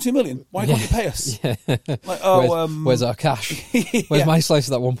worth 1.2 million. Why can't you pay us? Yeah. Like, where's our cash? Where's my slice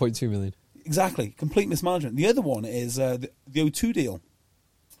of that 1.2 million? Exactly. Complete mismanagement. The other one is the O2 deal.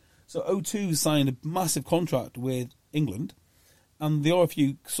 So O2 signed a massive contract with England, and the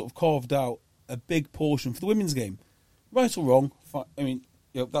RFU sort of carved out a big portion for the women's game. Right or wrong, I mean,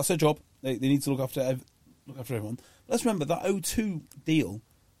 that's their job. They need to look after everyone. Let's remember that O2 deal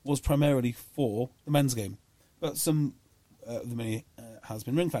was primarily for the men's game, but some of the money has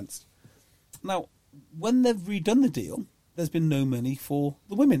been ring-fenced. Now, when they've redone the deal, there's been no money for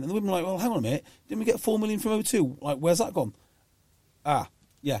the women. And the women are like, well, hang on a minute, didn't we get 4 million from O2? Like, where's that gone?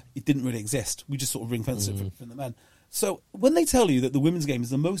 Yeah, it didn't really exist. We just sort of ring-fenced it from the men. So when they tell you that the women's game is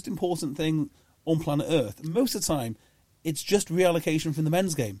the most important thing on planet Earth, most of the time, it's just reallocation from the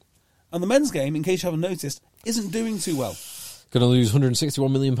men's game. And the men's game, in case you haven't noticed, isn't doing too well. Going to lose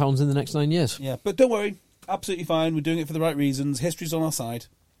 £161 million in the next 9 years. Yeah, but don't worry. Absolutely fine. We're doing it for the right reasons. History's on our side.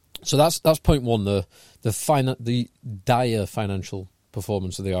 So that's point one, the dire financial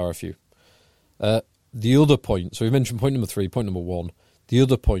performance of the RFU. The other point, so we mentioned point number 3, point number 1. The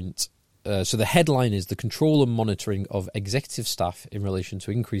other point, so the headline is the control and monitoring of executive staff in relation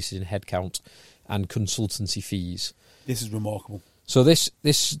to increases in headcount and consultancy fees. This is remarkable. So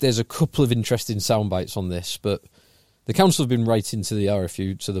there's a couple of interesting sound bites on this, but the council have been writing to the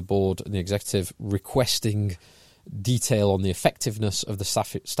RFU, to the board and the executive, requesting detail on the effectiveness of the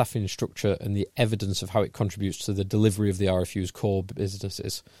staffing structure and the evidence of how it contributes to the delivery of the RFU's core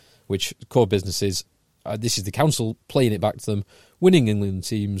businesses, which core businesses, this is the council playing it back to them, winning England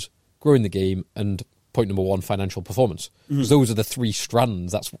teams, growing the game, and point number 1, financial performance. Because those are the 3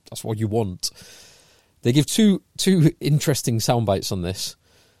 strands. That's what you want. They give two interesting sound bites on this,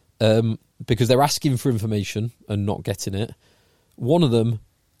 because they're asking for information and not getting it. One of them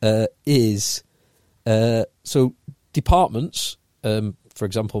is so departments, for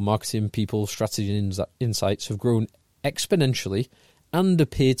example, marketing, people, strategy and insights have grown exponentially and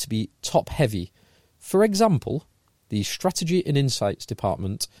appear to be top heavy. For example, the strategy and insights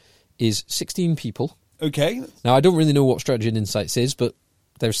department is 16 people. Okay. Now, I don't really know what strategy and insights is, but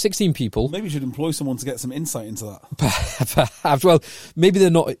there's 16 people. Maybe you should employ someone to get some insight into that. Perhaps. Well, maybe they're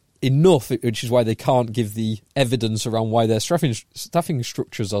not enough, which is why they can't give the evidence around why their staffing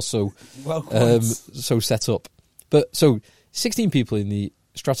structures are so so set up. But so 16 people in the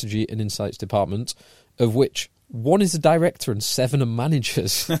strategy and insights department, of which 1 is a director and 7 are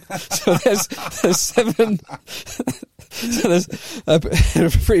managers. So there's 7. So there's a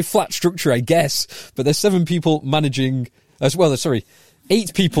pretty flat structure, I guess. But there's 7 people managing as well. Sorry.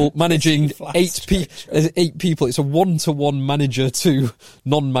 8 people managing 8 people. It's a 1-to-1 manager to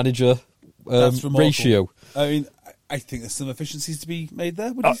non-manager ratio. I mean, I think there's some efficiencies to be made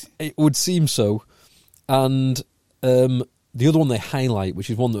there. It would seem so. And the other one they highlight, which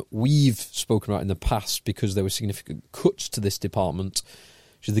is one that we've spoken about in the past because there were significant cuts to this department,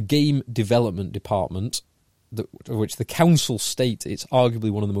 which is the game development department, which the council state it's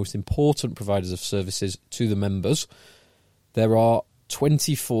arguably one of the most important providers of services to the members. There are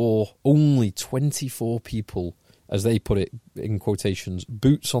only 24 people, as they put it in quotations,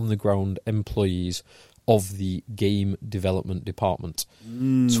 boots on the ground employees of the game development department.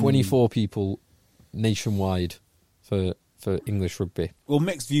 24 people nationwide for English rugby. Well,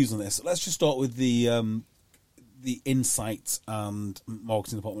 mixed views on this. Let's just start with the insights and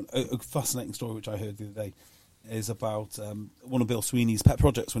marketing department. A fascinating story which I heard the other day is about one of Bill Sweeney's pet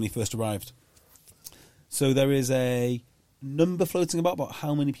projects when he first arrived. So there is a number floating about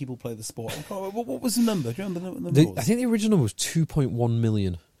how many people play the sport. What was the number? Do you remember the number? I think the original was 2.1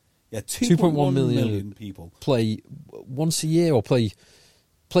 million. Yeah, 2.1 million people play once a year or play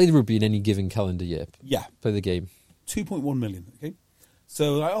the rugby in any given calendar year. Yeah. Play the game. 2.1 million, okay?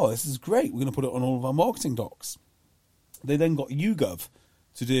 So, this is great. We're going to put it on all of our marketing docs. They then got YouGov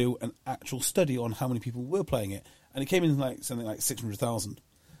to do an actual study on how many people were playing it, and it came in like something like 600,000.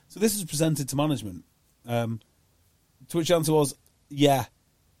 So this was presented to management, to which the answer was, yeah,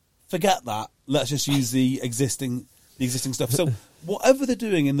 forget that. Let's just use the existing stuff. So whatever they're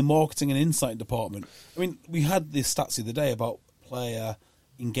doing in the marketing and insight department, I mean, we had this stats the other day about player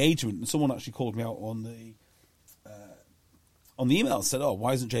engagement, and someone actually called me out on the email and said, "Oh,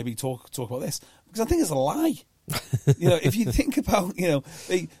 why isn't JB talk about this?" Because I think it's a lie. If you think about,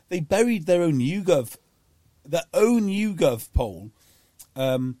 they buried their own YouGov poll,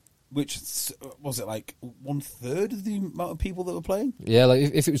 which was it like 1/3 of the amount of people that were playing? Yeah, like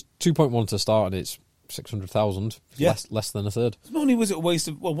if it was 2.1 to start and it's 600,000, less than a third. Not only was it a waste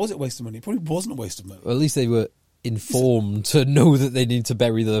of, was it a waste of money? It probably wasn't a waste of money. Well, at least they were informed to know that they need to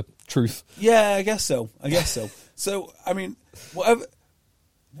bury the truth. Yeah, I guess so. So, I mean, what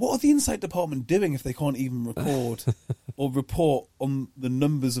are the insight department doing if they can't even record or report on the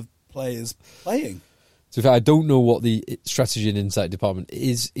numbers of players playing? So I don't know what the strategy and insight department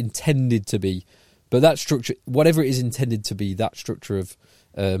is intended to be, but that structure, whatever it is intended to be, that structure of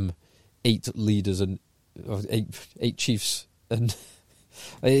 8 leaders and 8 chiefs, and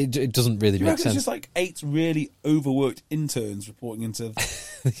it doesn't really make sense. It's just like 8 really overworked interns reporting into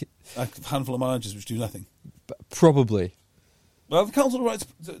a handful of managers which do nothing. Probably. Well, the council are right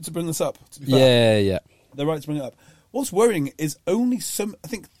to bring this up. To be fair. Yeah. They're right to bring it up. What's worrying is only I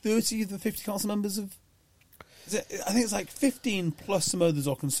think 30 of the 50 council members I think it's like 15 plus some others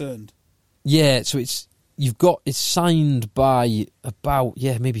are concerned. Yeah, so it's signed by about,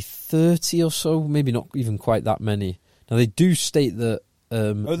 maybe 30 or so, maybe not even quite that many. Now, they do state that...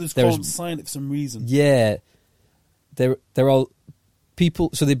 others can't sign it for some reason. Yeah. There are people...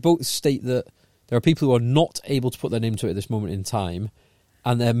 So they both state that there are people who are not able to put their name to it at this moment in time,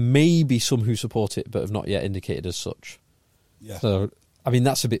 and there may be some who support it but have not yet indicated as such. Yeah. So, I mean,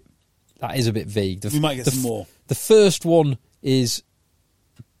 that is a bit vague. We might get some more. The first one is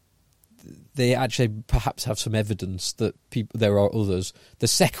they actually perhaps have some evidence that there are others. The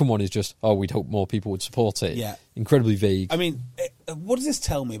second one is just, we'd hope more people would support it. Yeah. Incredibly vague. I mean, what does this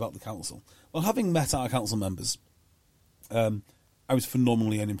tell me about the council? Well, having met our council members, I was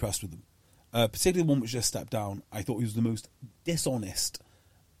phenomenally unimpressed with them. Particularly the one which just stepped down. I thought he was the most dishonest,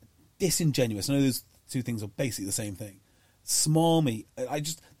 disingenuous. I know those two things are basically the same thing. Smarmy.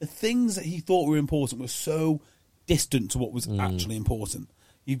 The things that he thought were important were so distant to what was actually important.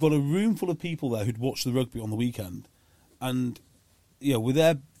 You've got a room full of people there who'd watched the rugby on the weekend, and we're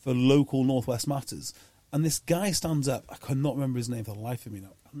there for local Northwest matters. And this guy stands up. I cannot remember his name for the life of me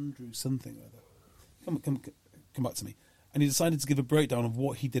now. Andrew something or other. Come back to me. And he decided to give a breakdown of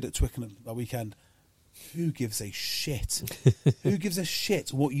what he did at Twickenham that weekend. Who gives a shit? Who gives a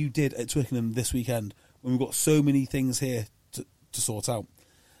shit what you did at Twickenham this weekend when we've got so many things here to sort out?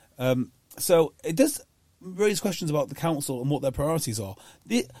 So it does raise questions about the council and what their priorities are.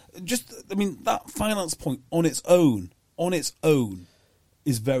 That finance point on its own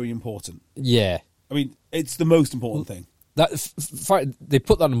is very important. Yeah. I mean, it's the most important thing. They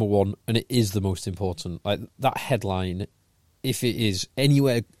put that number one, and it is the most important. Like that headline, if it is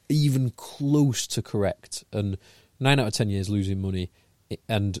anywhere even close to correct, and 9 out of 10 years losing money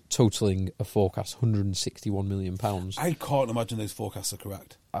and totaling a forecast £161 million. I can't imagine those forecasts are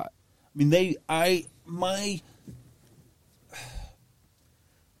correct.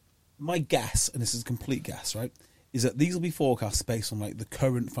 My guess, and this is a complete guess, right, is that these will be forecasts based on like the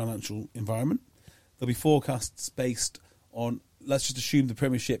current financial environment. They'll be forecasts based on, let's just assume the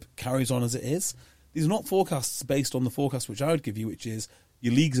Premiership carries on as it is. These are not forecasts based on the forecast which I would give you, which is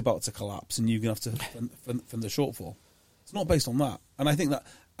your league's about to collapse and you're going to have to fund the shortfall. It's not based on that. And I think that,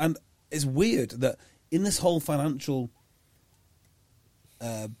 and it's weird that in this whole financial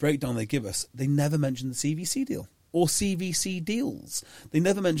breakdown they give us, they never mention the CVC deal or CVC deals. They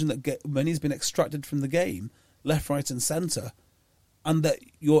never mention that money's been extracted from the game, left, right and centre, and that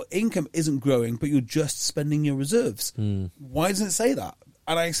your income isn't growing, but you're just spending your reserves. Why doesn't it say that?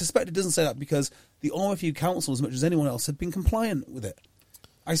 And I suspect it doesn't say that because the RFU Council, as much as anyone else, have been compliant with it.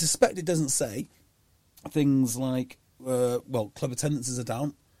 I suspect it doesn't say things like, club attendances are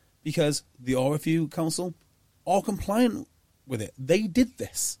down, because the RFU Council are compliant with it. They did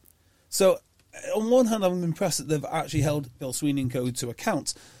this. So, on one hand, I'm impressed that they've actually held Bill Sweeney and Co. to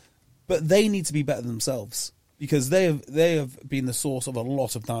account, but they need to be better themselves, because they have been the source of a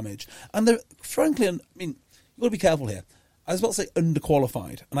lot of damage. And they're, frankly, I mean, you've got to be careful here. I was about to say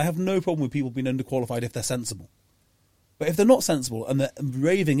underqualified, and I have no problem with people being underqualified if they're sensible. But if they're not sensible and they're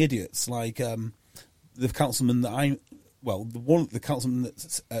raving idiots like the councilman that the councilman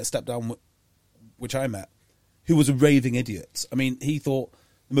that stepped down, which I met, who was a raving idiot. I mean, he thought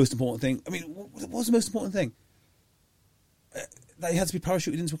the most important thing. I mean, what was the most important thing? That he had to be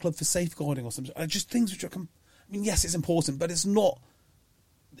parachuted into a club for safeguarding or something. Just things which are. I mean, yes, it's important, but it's not.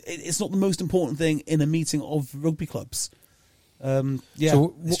 It's not the most important thing in a meeting of rugby clubs. So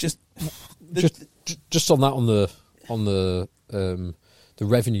it's just on that on the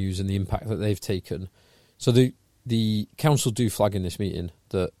revenues and the impact that they've taken. So the council do flag in this meeting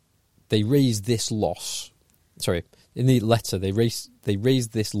that they raised this loss. Sorry, in the letter they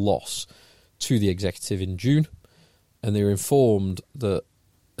raised this loss to the executive in June, and they were informed that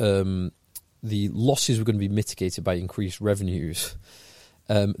the losses were going to be mitigated by increased revenues.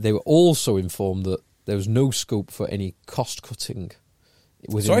 They were also informed that there was no scope for any cost cutting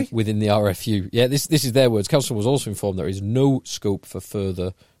within the RFU. Yeah, this is their words. Council was also informed there is no scope for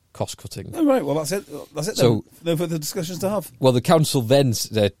further cost cutting. Oh, right, well, that's it. That's it. So, no further discussions to have. Well, the council then,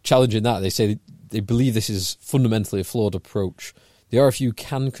 they're challenging that. They say they believe this is fundamentally a flawed approach. The RFU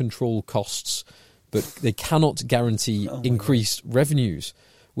can control costs, but they cannot guarantee increased revenues,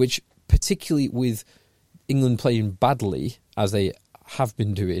 which, particularly with England playing badly, as they have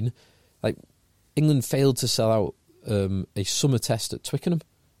been doing, like England failed to sell out a summer test at Twickenham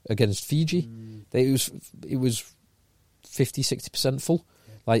against Fiji. It was 50-60% full.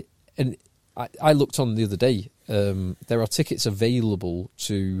 Like, and I looked on the other day. There are tickets available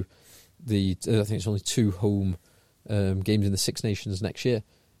to I think it's only 2 home games in the Six Nations next year.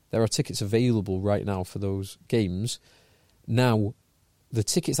 There are tickets available right now for those games. Now, the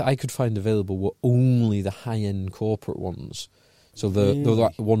tickets that I could find available were only the high-end corporate ones. So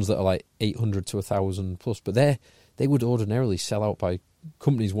the ones that are like 800 to 1,000 plus, but they would ordinarily sell out by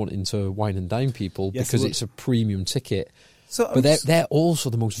companies wanting to wine and dine people because it's a premium ticket. But they're also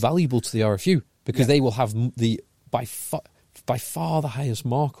the most valuable to the RFU because they will have the by far the highest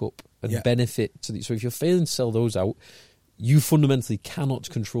markup and benefit to the. So if you're failing to sell those out, you fundamentally cannot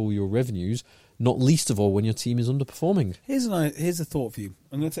control your revenues. Not least of all when your team is underperforming. Here's a thought for you.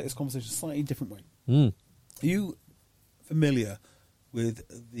 I'm going to take this conversation a slightly different way. Are you familiar with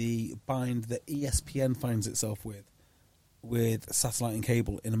the bind that ESPN finds itself with satellite and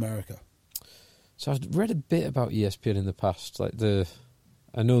cable in America? So I've read a bit about ESPN in the past. Like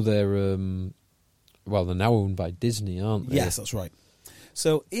I know they're now owned by Disney, aren't they? Yes, that's right.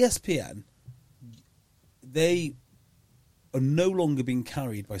 So ESPN, they are no longer being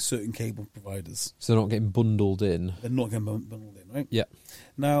carried by certain cable providers. So they're not getting bundled in. They're not getting bundled in, right? Yeah.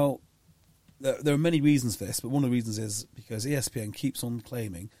 Now, there are many reasons for this, but one of the reasons is because ESPN keeps on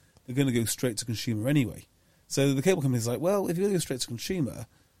claiming they're going to go straight to consumer anyway. So the cable company's like, well, if you're going to go straight to consumer,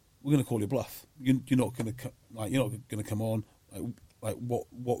 we're going to call you bluff. You're not going to come on. Like what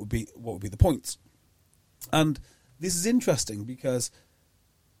would be the point? And this is interesting because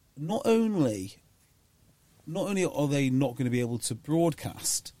not only are they not going to be able to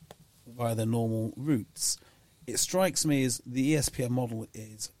broadcast via their normal routes, it strikes me as the ESPN model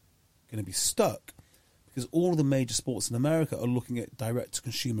is going to be stuck because all of the major sports in America are looking at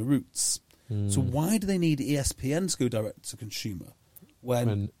direct-to-consumer routes. So why do they need ESPN to go direct-to-consumer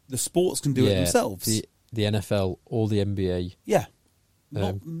when the sports can do it themselves? The NFL or the NBA. Yeah.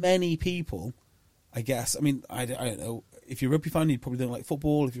 Not many people, I guess. I mean, I don't know. If you're a rugby fan, you probably don't like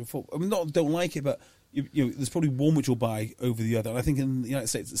football. If you're don't like it, but you know, there's probably one which you'll buy over the other. And I think in the United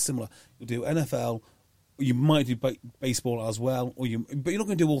States it's similar. You'll do NFL, or you might do baseball as well, but you're not going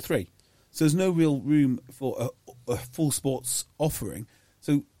to do all three. So there's no real room for a full sports offering.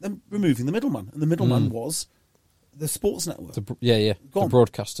 So then removing the middleman, and the middleman was the sports network. The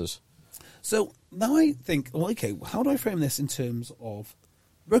broadcasters. So now I think, well, okay, how do I frame this in terms of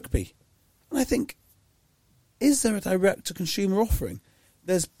rugby? And I think, is there a direct-to-consumer offering?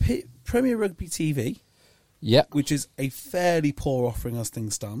 There's Premier Rugby TV, which is a fairly poor offering as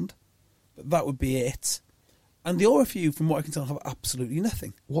things stand, but that would be it. And the RFU, from what I can tell, have absolutely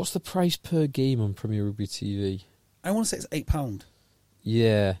nothing. What's the price per game on Premier Rugby TV? I want to say it's £8.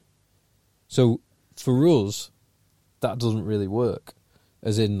 Yeah. So for us, that doesn't really work.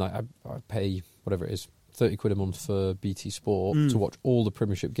 As in, like, I pay whatever it is, 30 quid a month for BT Sport to watch all the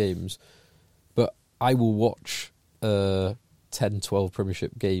Premiership games, but I will watch 10, 12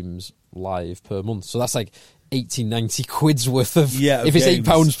 Premiership games live per month. So that's like 80, 90 quid's worth of... if it's games.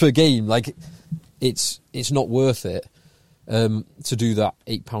 £8 per game, like, it's not worth it to do that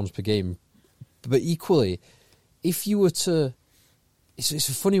 £8 per game. But equally, if you were to... It's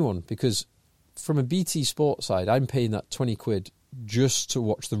a funny one, because from a BT Sport side, I'm paying that 20 quid just to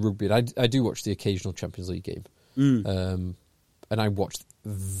watch the rugby. And I do watch the occasional Champions League game. And I watched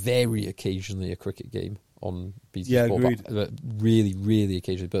very occasionally a cricket game on BT Sport. Agreed. But really, really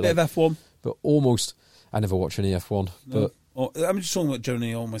occasionally. But bit of F1. But almost... I never watch any F1, No. I'm just talking about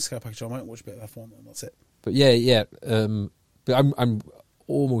generally on my Sky package. I might watch a bit of F1, and that's it. but yeah. But I'm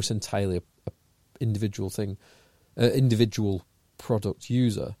almost entirely a individual thing, individual product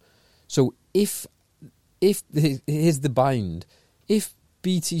user. So if here's the bind, if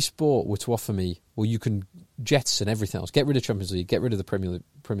BT Sport were to offer me, well, you can jettison everything else, get rid of Champions League, get rid of the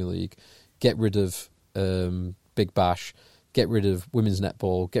Premier League, get rid of Big Bash, get rid of women's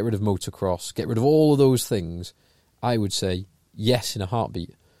netball, get rid of motocross, get rid of all of those things, I would say yes in a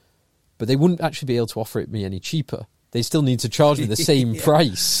heartbeat. But they wouldn't actually be able to offer it me any cheaper. They still need to charge me the same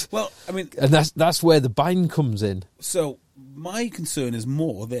price. Well, I mean, and that's where the bind comes in. So my concern is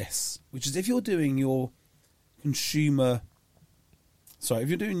more this, which is if you're doing your if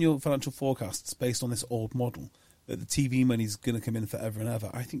you're doing your financial forecasts based on this old model, that the TV money's going to come in forever and ever,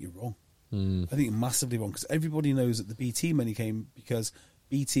 I think you're wrong. I think you're massively wrong, because everybody knows that the BT money came because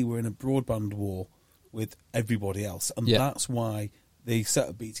BT were in a broadband war with everybody else, and that's why they set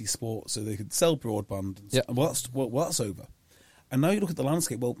up BT Sport so they could sell broadband. And that's over. And now you look at the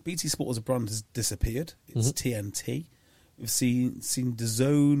landscape. Well, BT Sport as a brand has disappeared. It's TNT. We've seen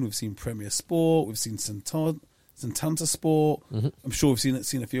DAZN. We've seen Premier Sport. We've seen Santanta Sport. I'm sure we've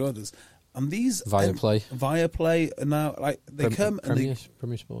seen a few others. And these Viaplay are now they come and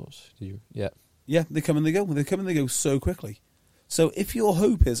Premier Sports. They come and they go. They come and they go so quickly. So if your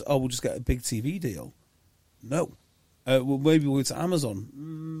hope is, we'll just get a big TV deal, no. Well, maybe we'll go to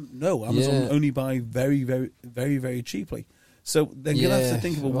Amazon. No, Amazon only buy very, very, very, very cheaply. So they're going to have to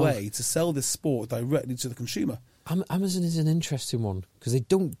think of a way to sell this sport directly to the consumer. Amazon is an interesting one because they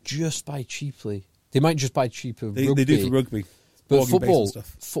don't just buy cheaply. They might just buy cheaper rugby. They do for rugby. But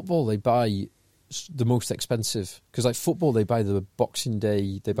football, they buy the most expensive. Because like football, they buy the Boxing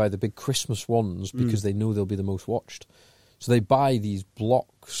Day, they buy the big Christmas ones because they know they'll be the most watched. So they buy these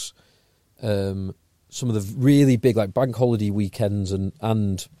blocks, some of the really big like bank holiday weekends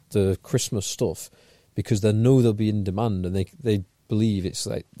and the Christmas stuff, because they know they'll be in demand, and they believe it's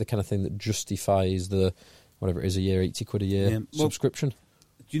like the kind of thing that justifies the whatever it is a year, £80 a year subscription.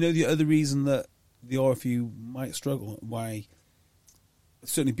 Do you know the other reason that the RFU might struggle? Why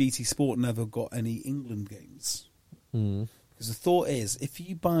certainly BT Sport never got any England games? Because the thought is, if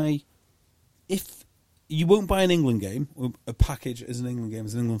you won't buy an England game or a package as an England game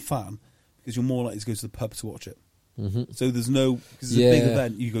as an England fan, because you're more likely to go to the pub to watch it. So there's no, because it's a big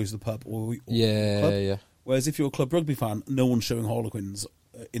event, you go to the pub or club. Yeah. Whereas if you're a club rugby fan, no one's showing Harlequins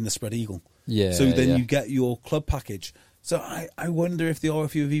in the Spread Eagle. Yeah. So then you get your club package. So I wonder if the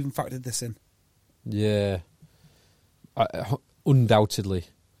RFU have even factored this in. Yeah. Undoubtedly.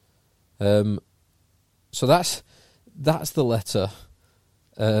 So that's the letter.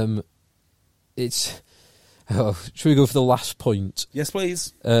 It's. Should we go for the last point? Yes,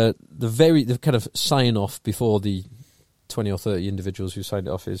 please. The kind of sign off before the 20 or 30 individuals who signed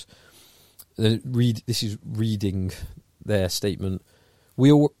it off is this is reading their statement.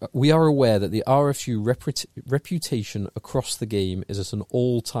 We are aware that the RFU reputation across the game is at an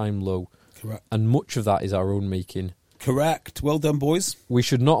all-time low. Correct. And much of that is our own making. Correct. Well done, boys. We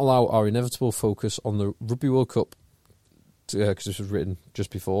should not allow our inevitable focus on the Rugby World Cup, because this was written just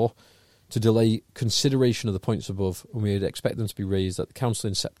before, to delay consideration of the points above, and we would expect them to be raised at the Council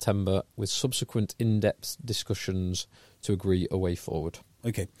in September with subsequent in-depth discussions to agree a way forward.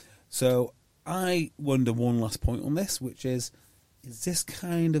 Okay, so I wonder one last point on this, which is this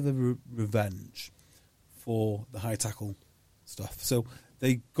kind of a revenge for the high tackle stuff? So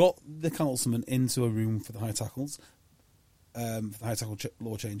they got the councilman into a room for the high tackles, for the high tackle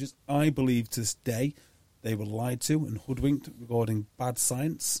law changes. I believe to this day they were lied to and hoodwinked regarding bad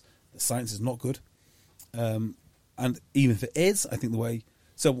science. The science is not good. And even if it is, I think the way...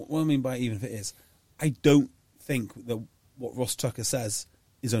 So what I mean by even if it is, I don't think that what Ross Tucker says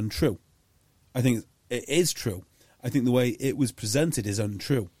is untrue. I think it is true. I think the way it was presented is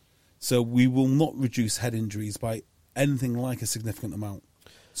untrue. So we will not reduce head injuries by anything like a significant amount.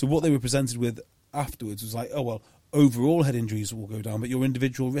 So what they were presented with afterwards was like, oh, well, overall head injuries will go down, but your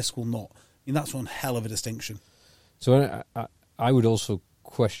individual risk will not. I mean, that's one hell of a distinction. So I would also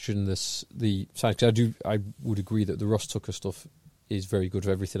question the science. I would agree that the Ross Tucker stuff is very good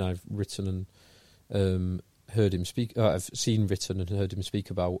for everything I've written and heard him speak. I've seen written and heard him speak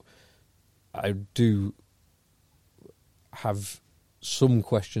about. I do have some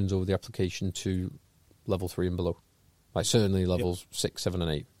questions over the application to level 3 and below, like certainly levels 6, 7,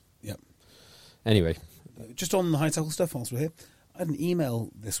 and 8. Yep. Anyway, just on the high tackle stuff, whilst we're here, I had an email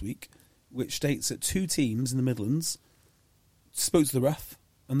this week which states that 2 teams in the Midlands spoke to the ref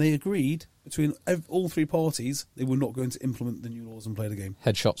and they agreed between all three parties, they were not going to implement the new laws and play the game.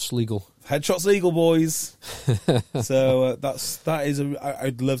 Headshots legal. Headshots legal, boys. So that is.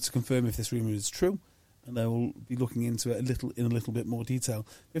 I'd love to confirm if this rumour is true, and I will be looking into it in a little bit more detail.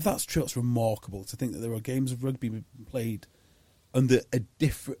 If that's true, it's remarkable to think that there are games of rugby being played under a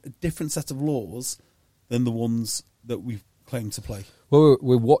different set of laws than the ones that we've claimed to play. Well,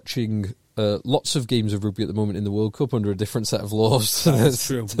 we're watching lots of games of rugby at the moment in the World Cup under a different set of laws. That's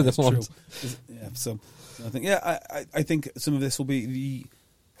true. That's true. Yeah, so I think I think some of this will be the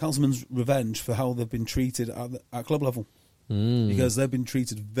councilman's revenge for how they've been treated at club level, because they've been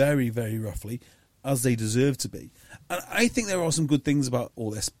treated very, very roughly, as they deserve to be. And I think there are some good things about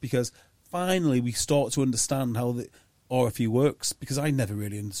all this, because finally we start to understand how the RFU works, because I never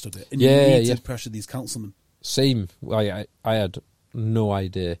really understood it. And you need to pressure these councilmen. Same. I had no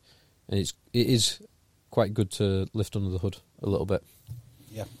idea, and it is quite good to lift under the hood a little bit.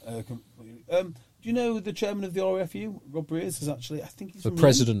 Yeah. Completely. Do you know the chairman of the RFU, Rob Breers, is actually, I think he's the from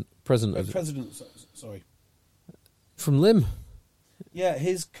president Lim? of President. Sorry, from Lim. Yeah,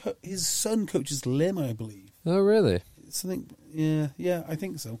 his son coaches Lim, I believe. Oh, really? Something. Yeah, I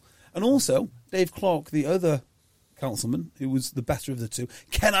think so. And also Dave Clark, the other councilman, who was the better of the two,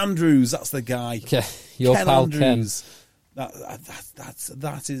 Ken Andrews. That's the guy. Your Ken pal Andrews. Ken.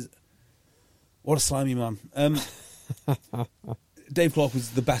 That is what a slimy man. Dave Clark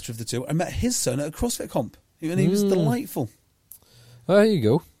was the better of the two. I met his son at a CrossFit comp, and he was delightful. Oh, there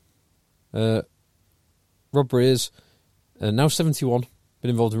you go. Rob Breers, now 71,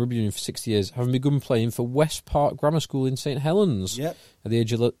 been involved in rugby union for 60 years, having begun playing for West Park Grammar School in St Helens at the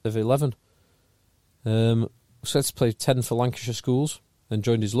age of 11. Set to play 10 for Lancashire schools, and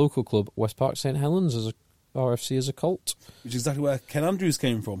joined his local club, West Park St Helens, as a RFC as a colt. Which is exactly where Ken Andrews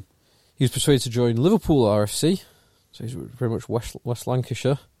came from. He was persuaded to join Liverpool RFC, so he's very much West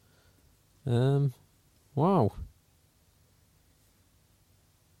Lancashire. Wow.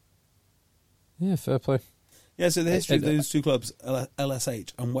 Yeah, fair play. Yeah, so the history of those two clubs,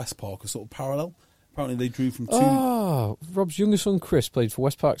 LSH and West Park, are sort of parallel. Apparently they drew from two... Oh, Rob's younger son Chris played for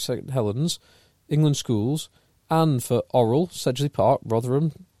West Park St Helens, England Schools, and for Orrell, Sedgley Park,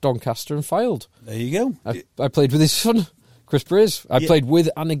 Rotherham, Doncaster and Fylde. There you go. I played with his son, Chris Breers. I played with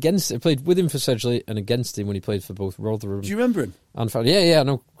and against. I played with him for Sedgley and against him when he played for both Rotherham. Do you remember him? And Fylde. Yeah, I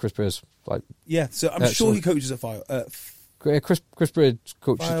know Chris Breers. So I'm sure he coaches at Fylde. Chris Breers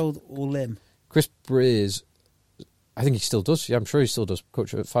coaches... Fylde or Lim? Chris Breers, I think he still does. Yeah, I'm sure he still does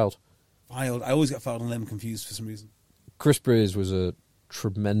coach at Fylde. Fylde. I always get Fylde and Lim confused for some reason. Chris Breers was a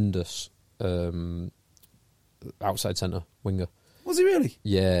tremendous outside centre winger. Was he really?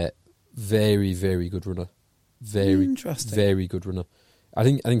 Yeah, very, very good runner. Very interesting. Very good runner. I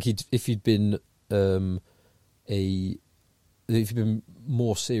think if he'd been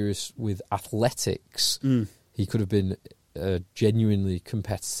more serious with athletics, he could have been a genuinely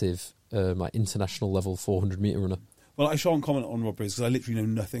competitive, international level 400-metre runner. Well, I shan't comment on Rob Breers because I literally know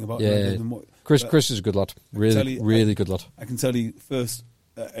nothing about him. Chris is a good lad. Really good lad. I can tell you first,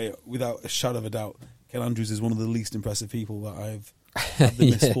 without a shadow of a doubt, Ken Andrews is one of the least impressive people that I've had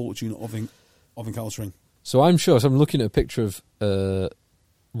the misfortune of encountering. So I'm sure. So I'm looking at a picture of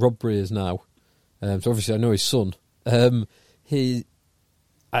Rob Breers now. So obviously I know his son. I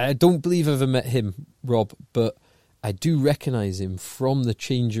don't believe I've ever met him, Rob, but I do recognise him from the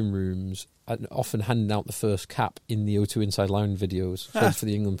changing rooms, and often handing out the first cap in the O2 Inside Line videos for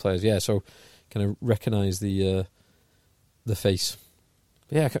the England players. Yeah, so kind of recognise the face.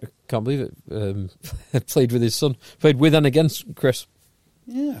 Yeah, I can't believe it. Played with his son. Played with and against Chris.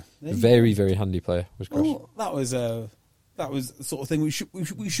 Yeah. Very, very handy player was Chris. Well, that was the sort of thing we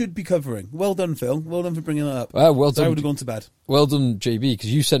should be covering. Well done, Phil. Well done for bringing that up. Well done. I would have gone to bed. Well done, JB,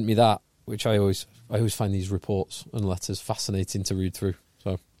 because you sent me that, which I always find these reports and letters fascinating to read through.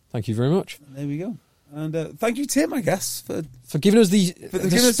 So thank you very much. There we go. And thank you, Tim, I guess, for giving us the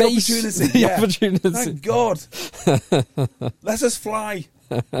space, the opportunity. Thank God. Let us fly.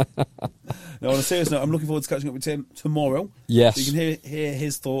 No, on a serious note, I'm looking forward to catching up with Tim tomorrow. Yes, so you can hear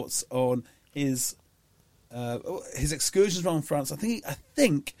his thoughts on his excursions around France. I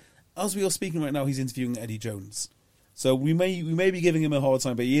think as we are speaking right now, he's interviewing Eddie Jones. So we may be giving him a hard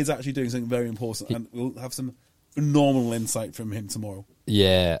time, but he is actually doing something very important, and we'll have some phenomenal insight from him tomorrow.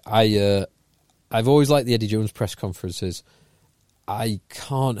 Yeah, I've always liked the Eddie Jones press conferences. I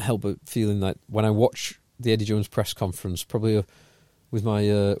can't help but feeling that when I watch the Eddie Jones press conference, probably with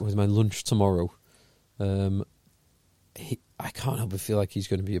my lunch tomorrow, I can't help but feel like he's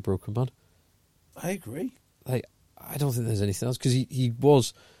going to be a broken man. I agree. I don't think there's anything else, because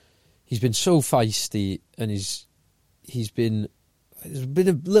he's been so feisty, and he's been it's been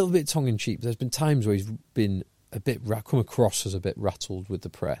a little bit tongue in cheek. There's been times where he's been a bit come across as a bit rattled with the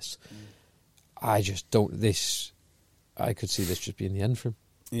press. I just don't. I could see this just being the end for him.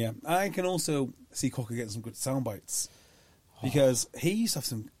 Yeah, I can also see Cocker getting some good sound bites because he used to have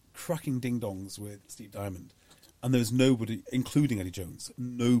some cracking ding dongs with Steve Diamond, and there's nobody, including Eddie Jones,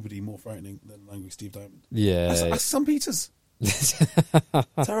 nobody more frightening than angry Steve Diamond. Yeah, that's Sam Peters.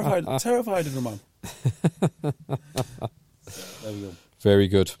 terrified of the man. There we go. Very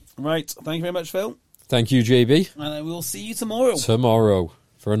good. Right, thank you very much, Phil. Thank you, JB. And we will see you tomorrow. Tomorrow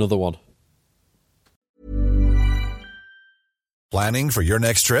for another one. Planning for your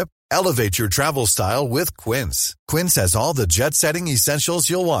next trip? Elevate your travel style with Quince. Quince has all the jet-setting essentials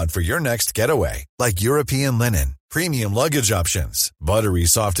you'll want for your next getaway, like European linen, premium luggage options, buttery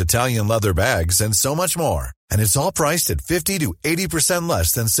soft Italian leather bags, and so much more. And it's all priced at 50 to 80%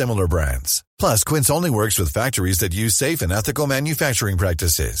 less than similar brands. Plus, Quince only works with factories that use safe and ethical manufacturing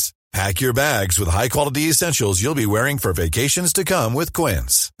practices. Pack your bags with high-quality essentials you'll be wearing for vacations to come with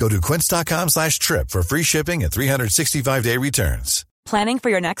Quince. Go to quince.com/trip for free shipping and 365-day returns. Planning for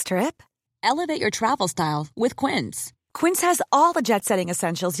your next trip? Elevate your travel style with Quince. Quince has all the jet-setting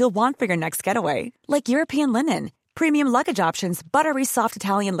essentials you'll want for your next getaway, like European linen, premium luggage options, buttery soft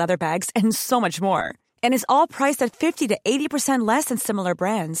Italian leather bags, and so much more. And is all priced at 50 to 80% less than similar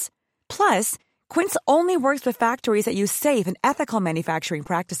brands. Plus, Quince only works with factories that use safe and ethical manufacturing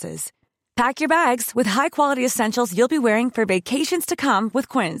practices. Pack your bags with high-quality essentials you'll be wearing for vacations to come with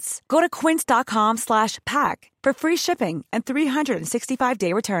Quince. Go to quince.com/pack for free shipping and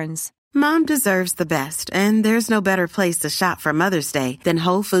 365-day returns. Mom deserves the best, and there's no better place to shop for Mother's Day than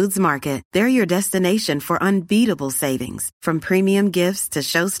Whole Foods Market. They're your destination for unbeatable savings, from premium gifts to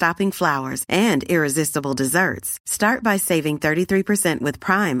show-stopping flowers and irresistible desserts. Start by saving 33% with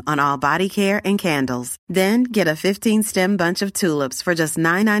Prime on all body care and candles. Then get a 15-stem bunch of tulips for just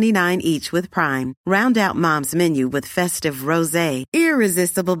 $9.99 each with Prime. Round out Mom's menu with festive rosé,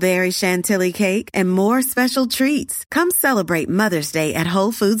 irresistible berry chantilly cake, and more special treats. Come celebrate Mother's Day at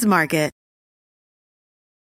Whole Foods Market.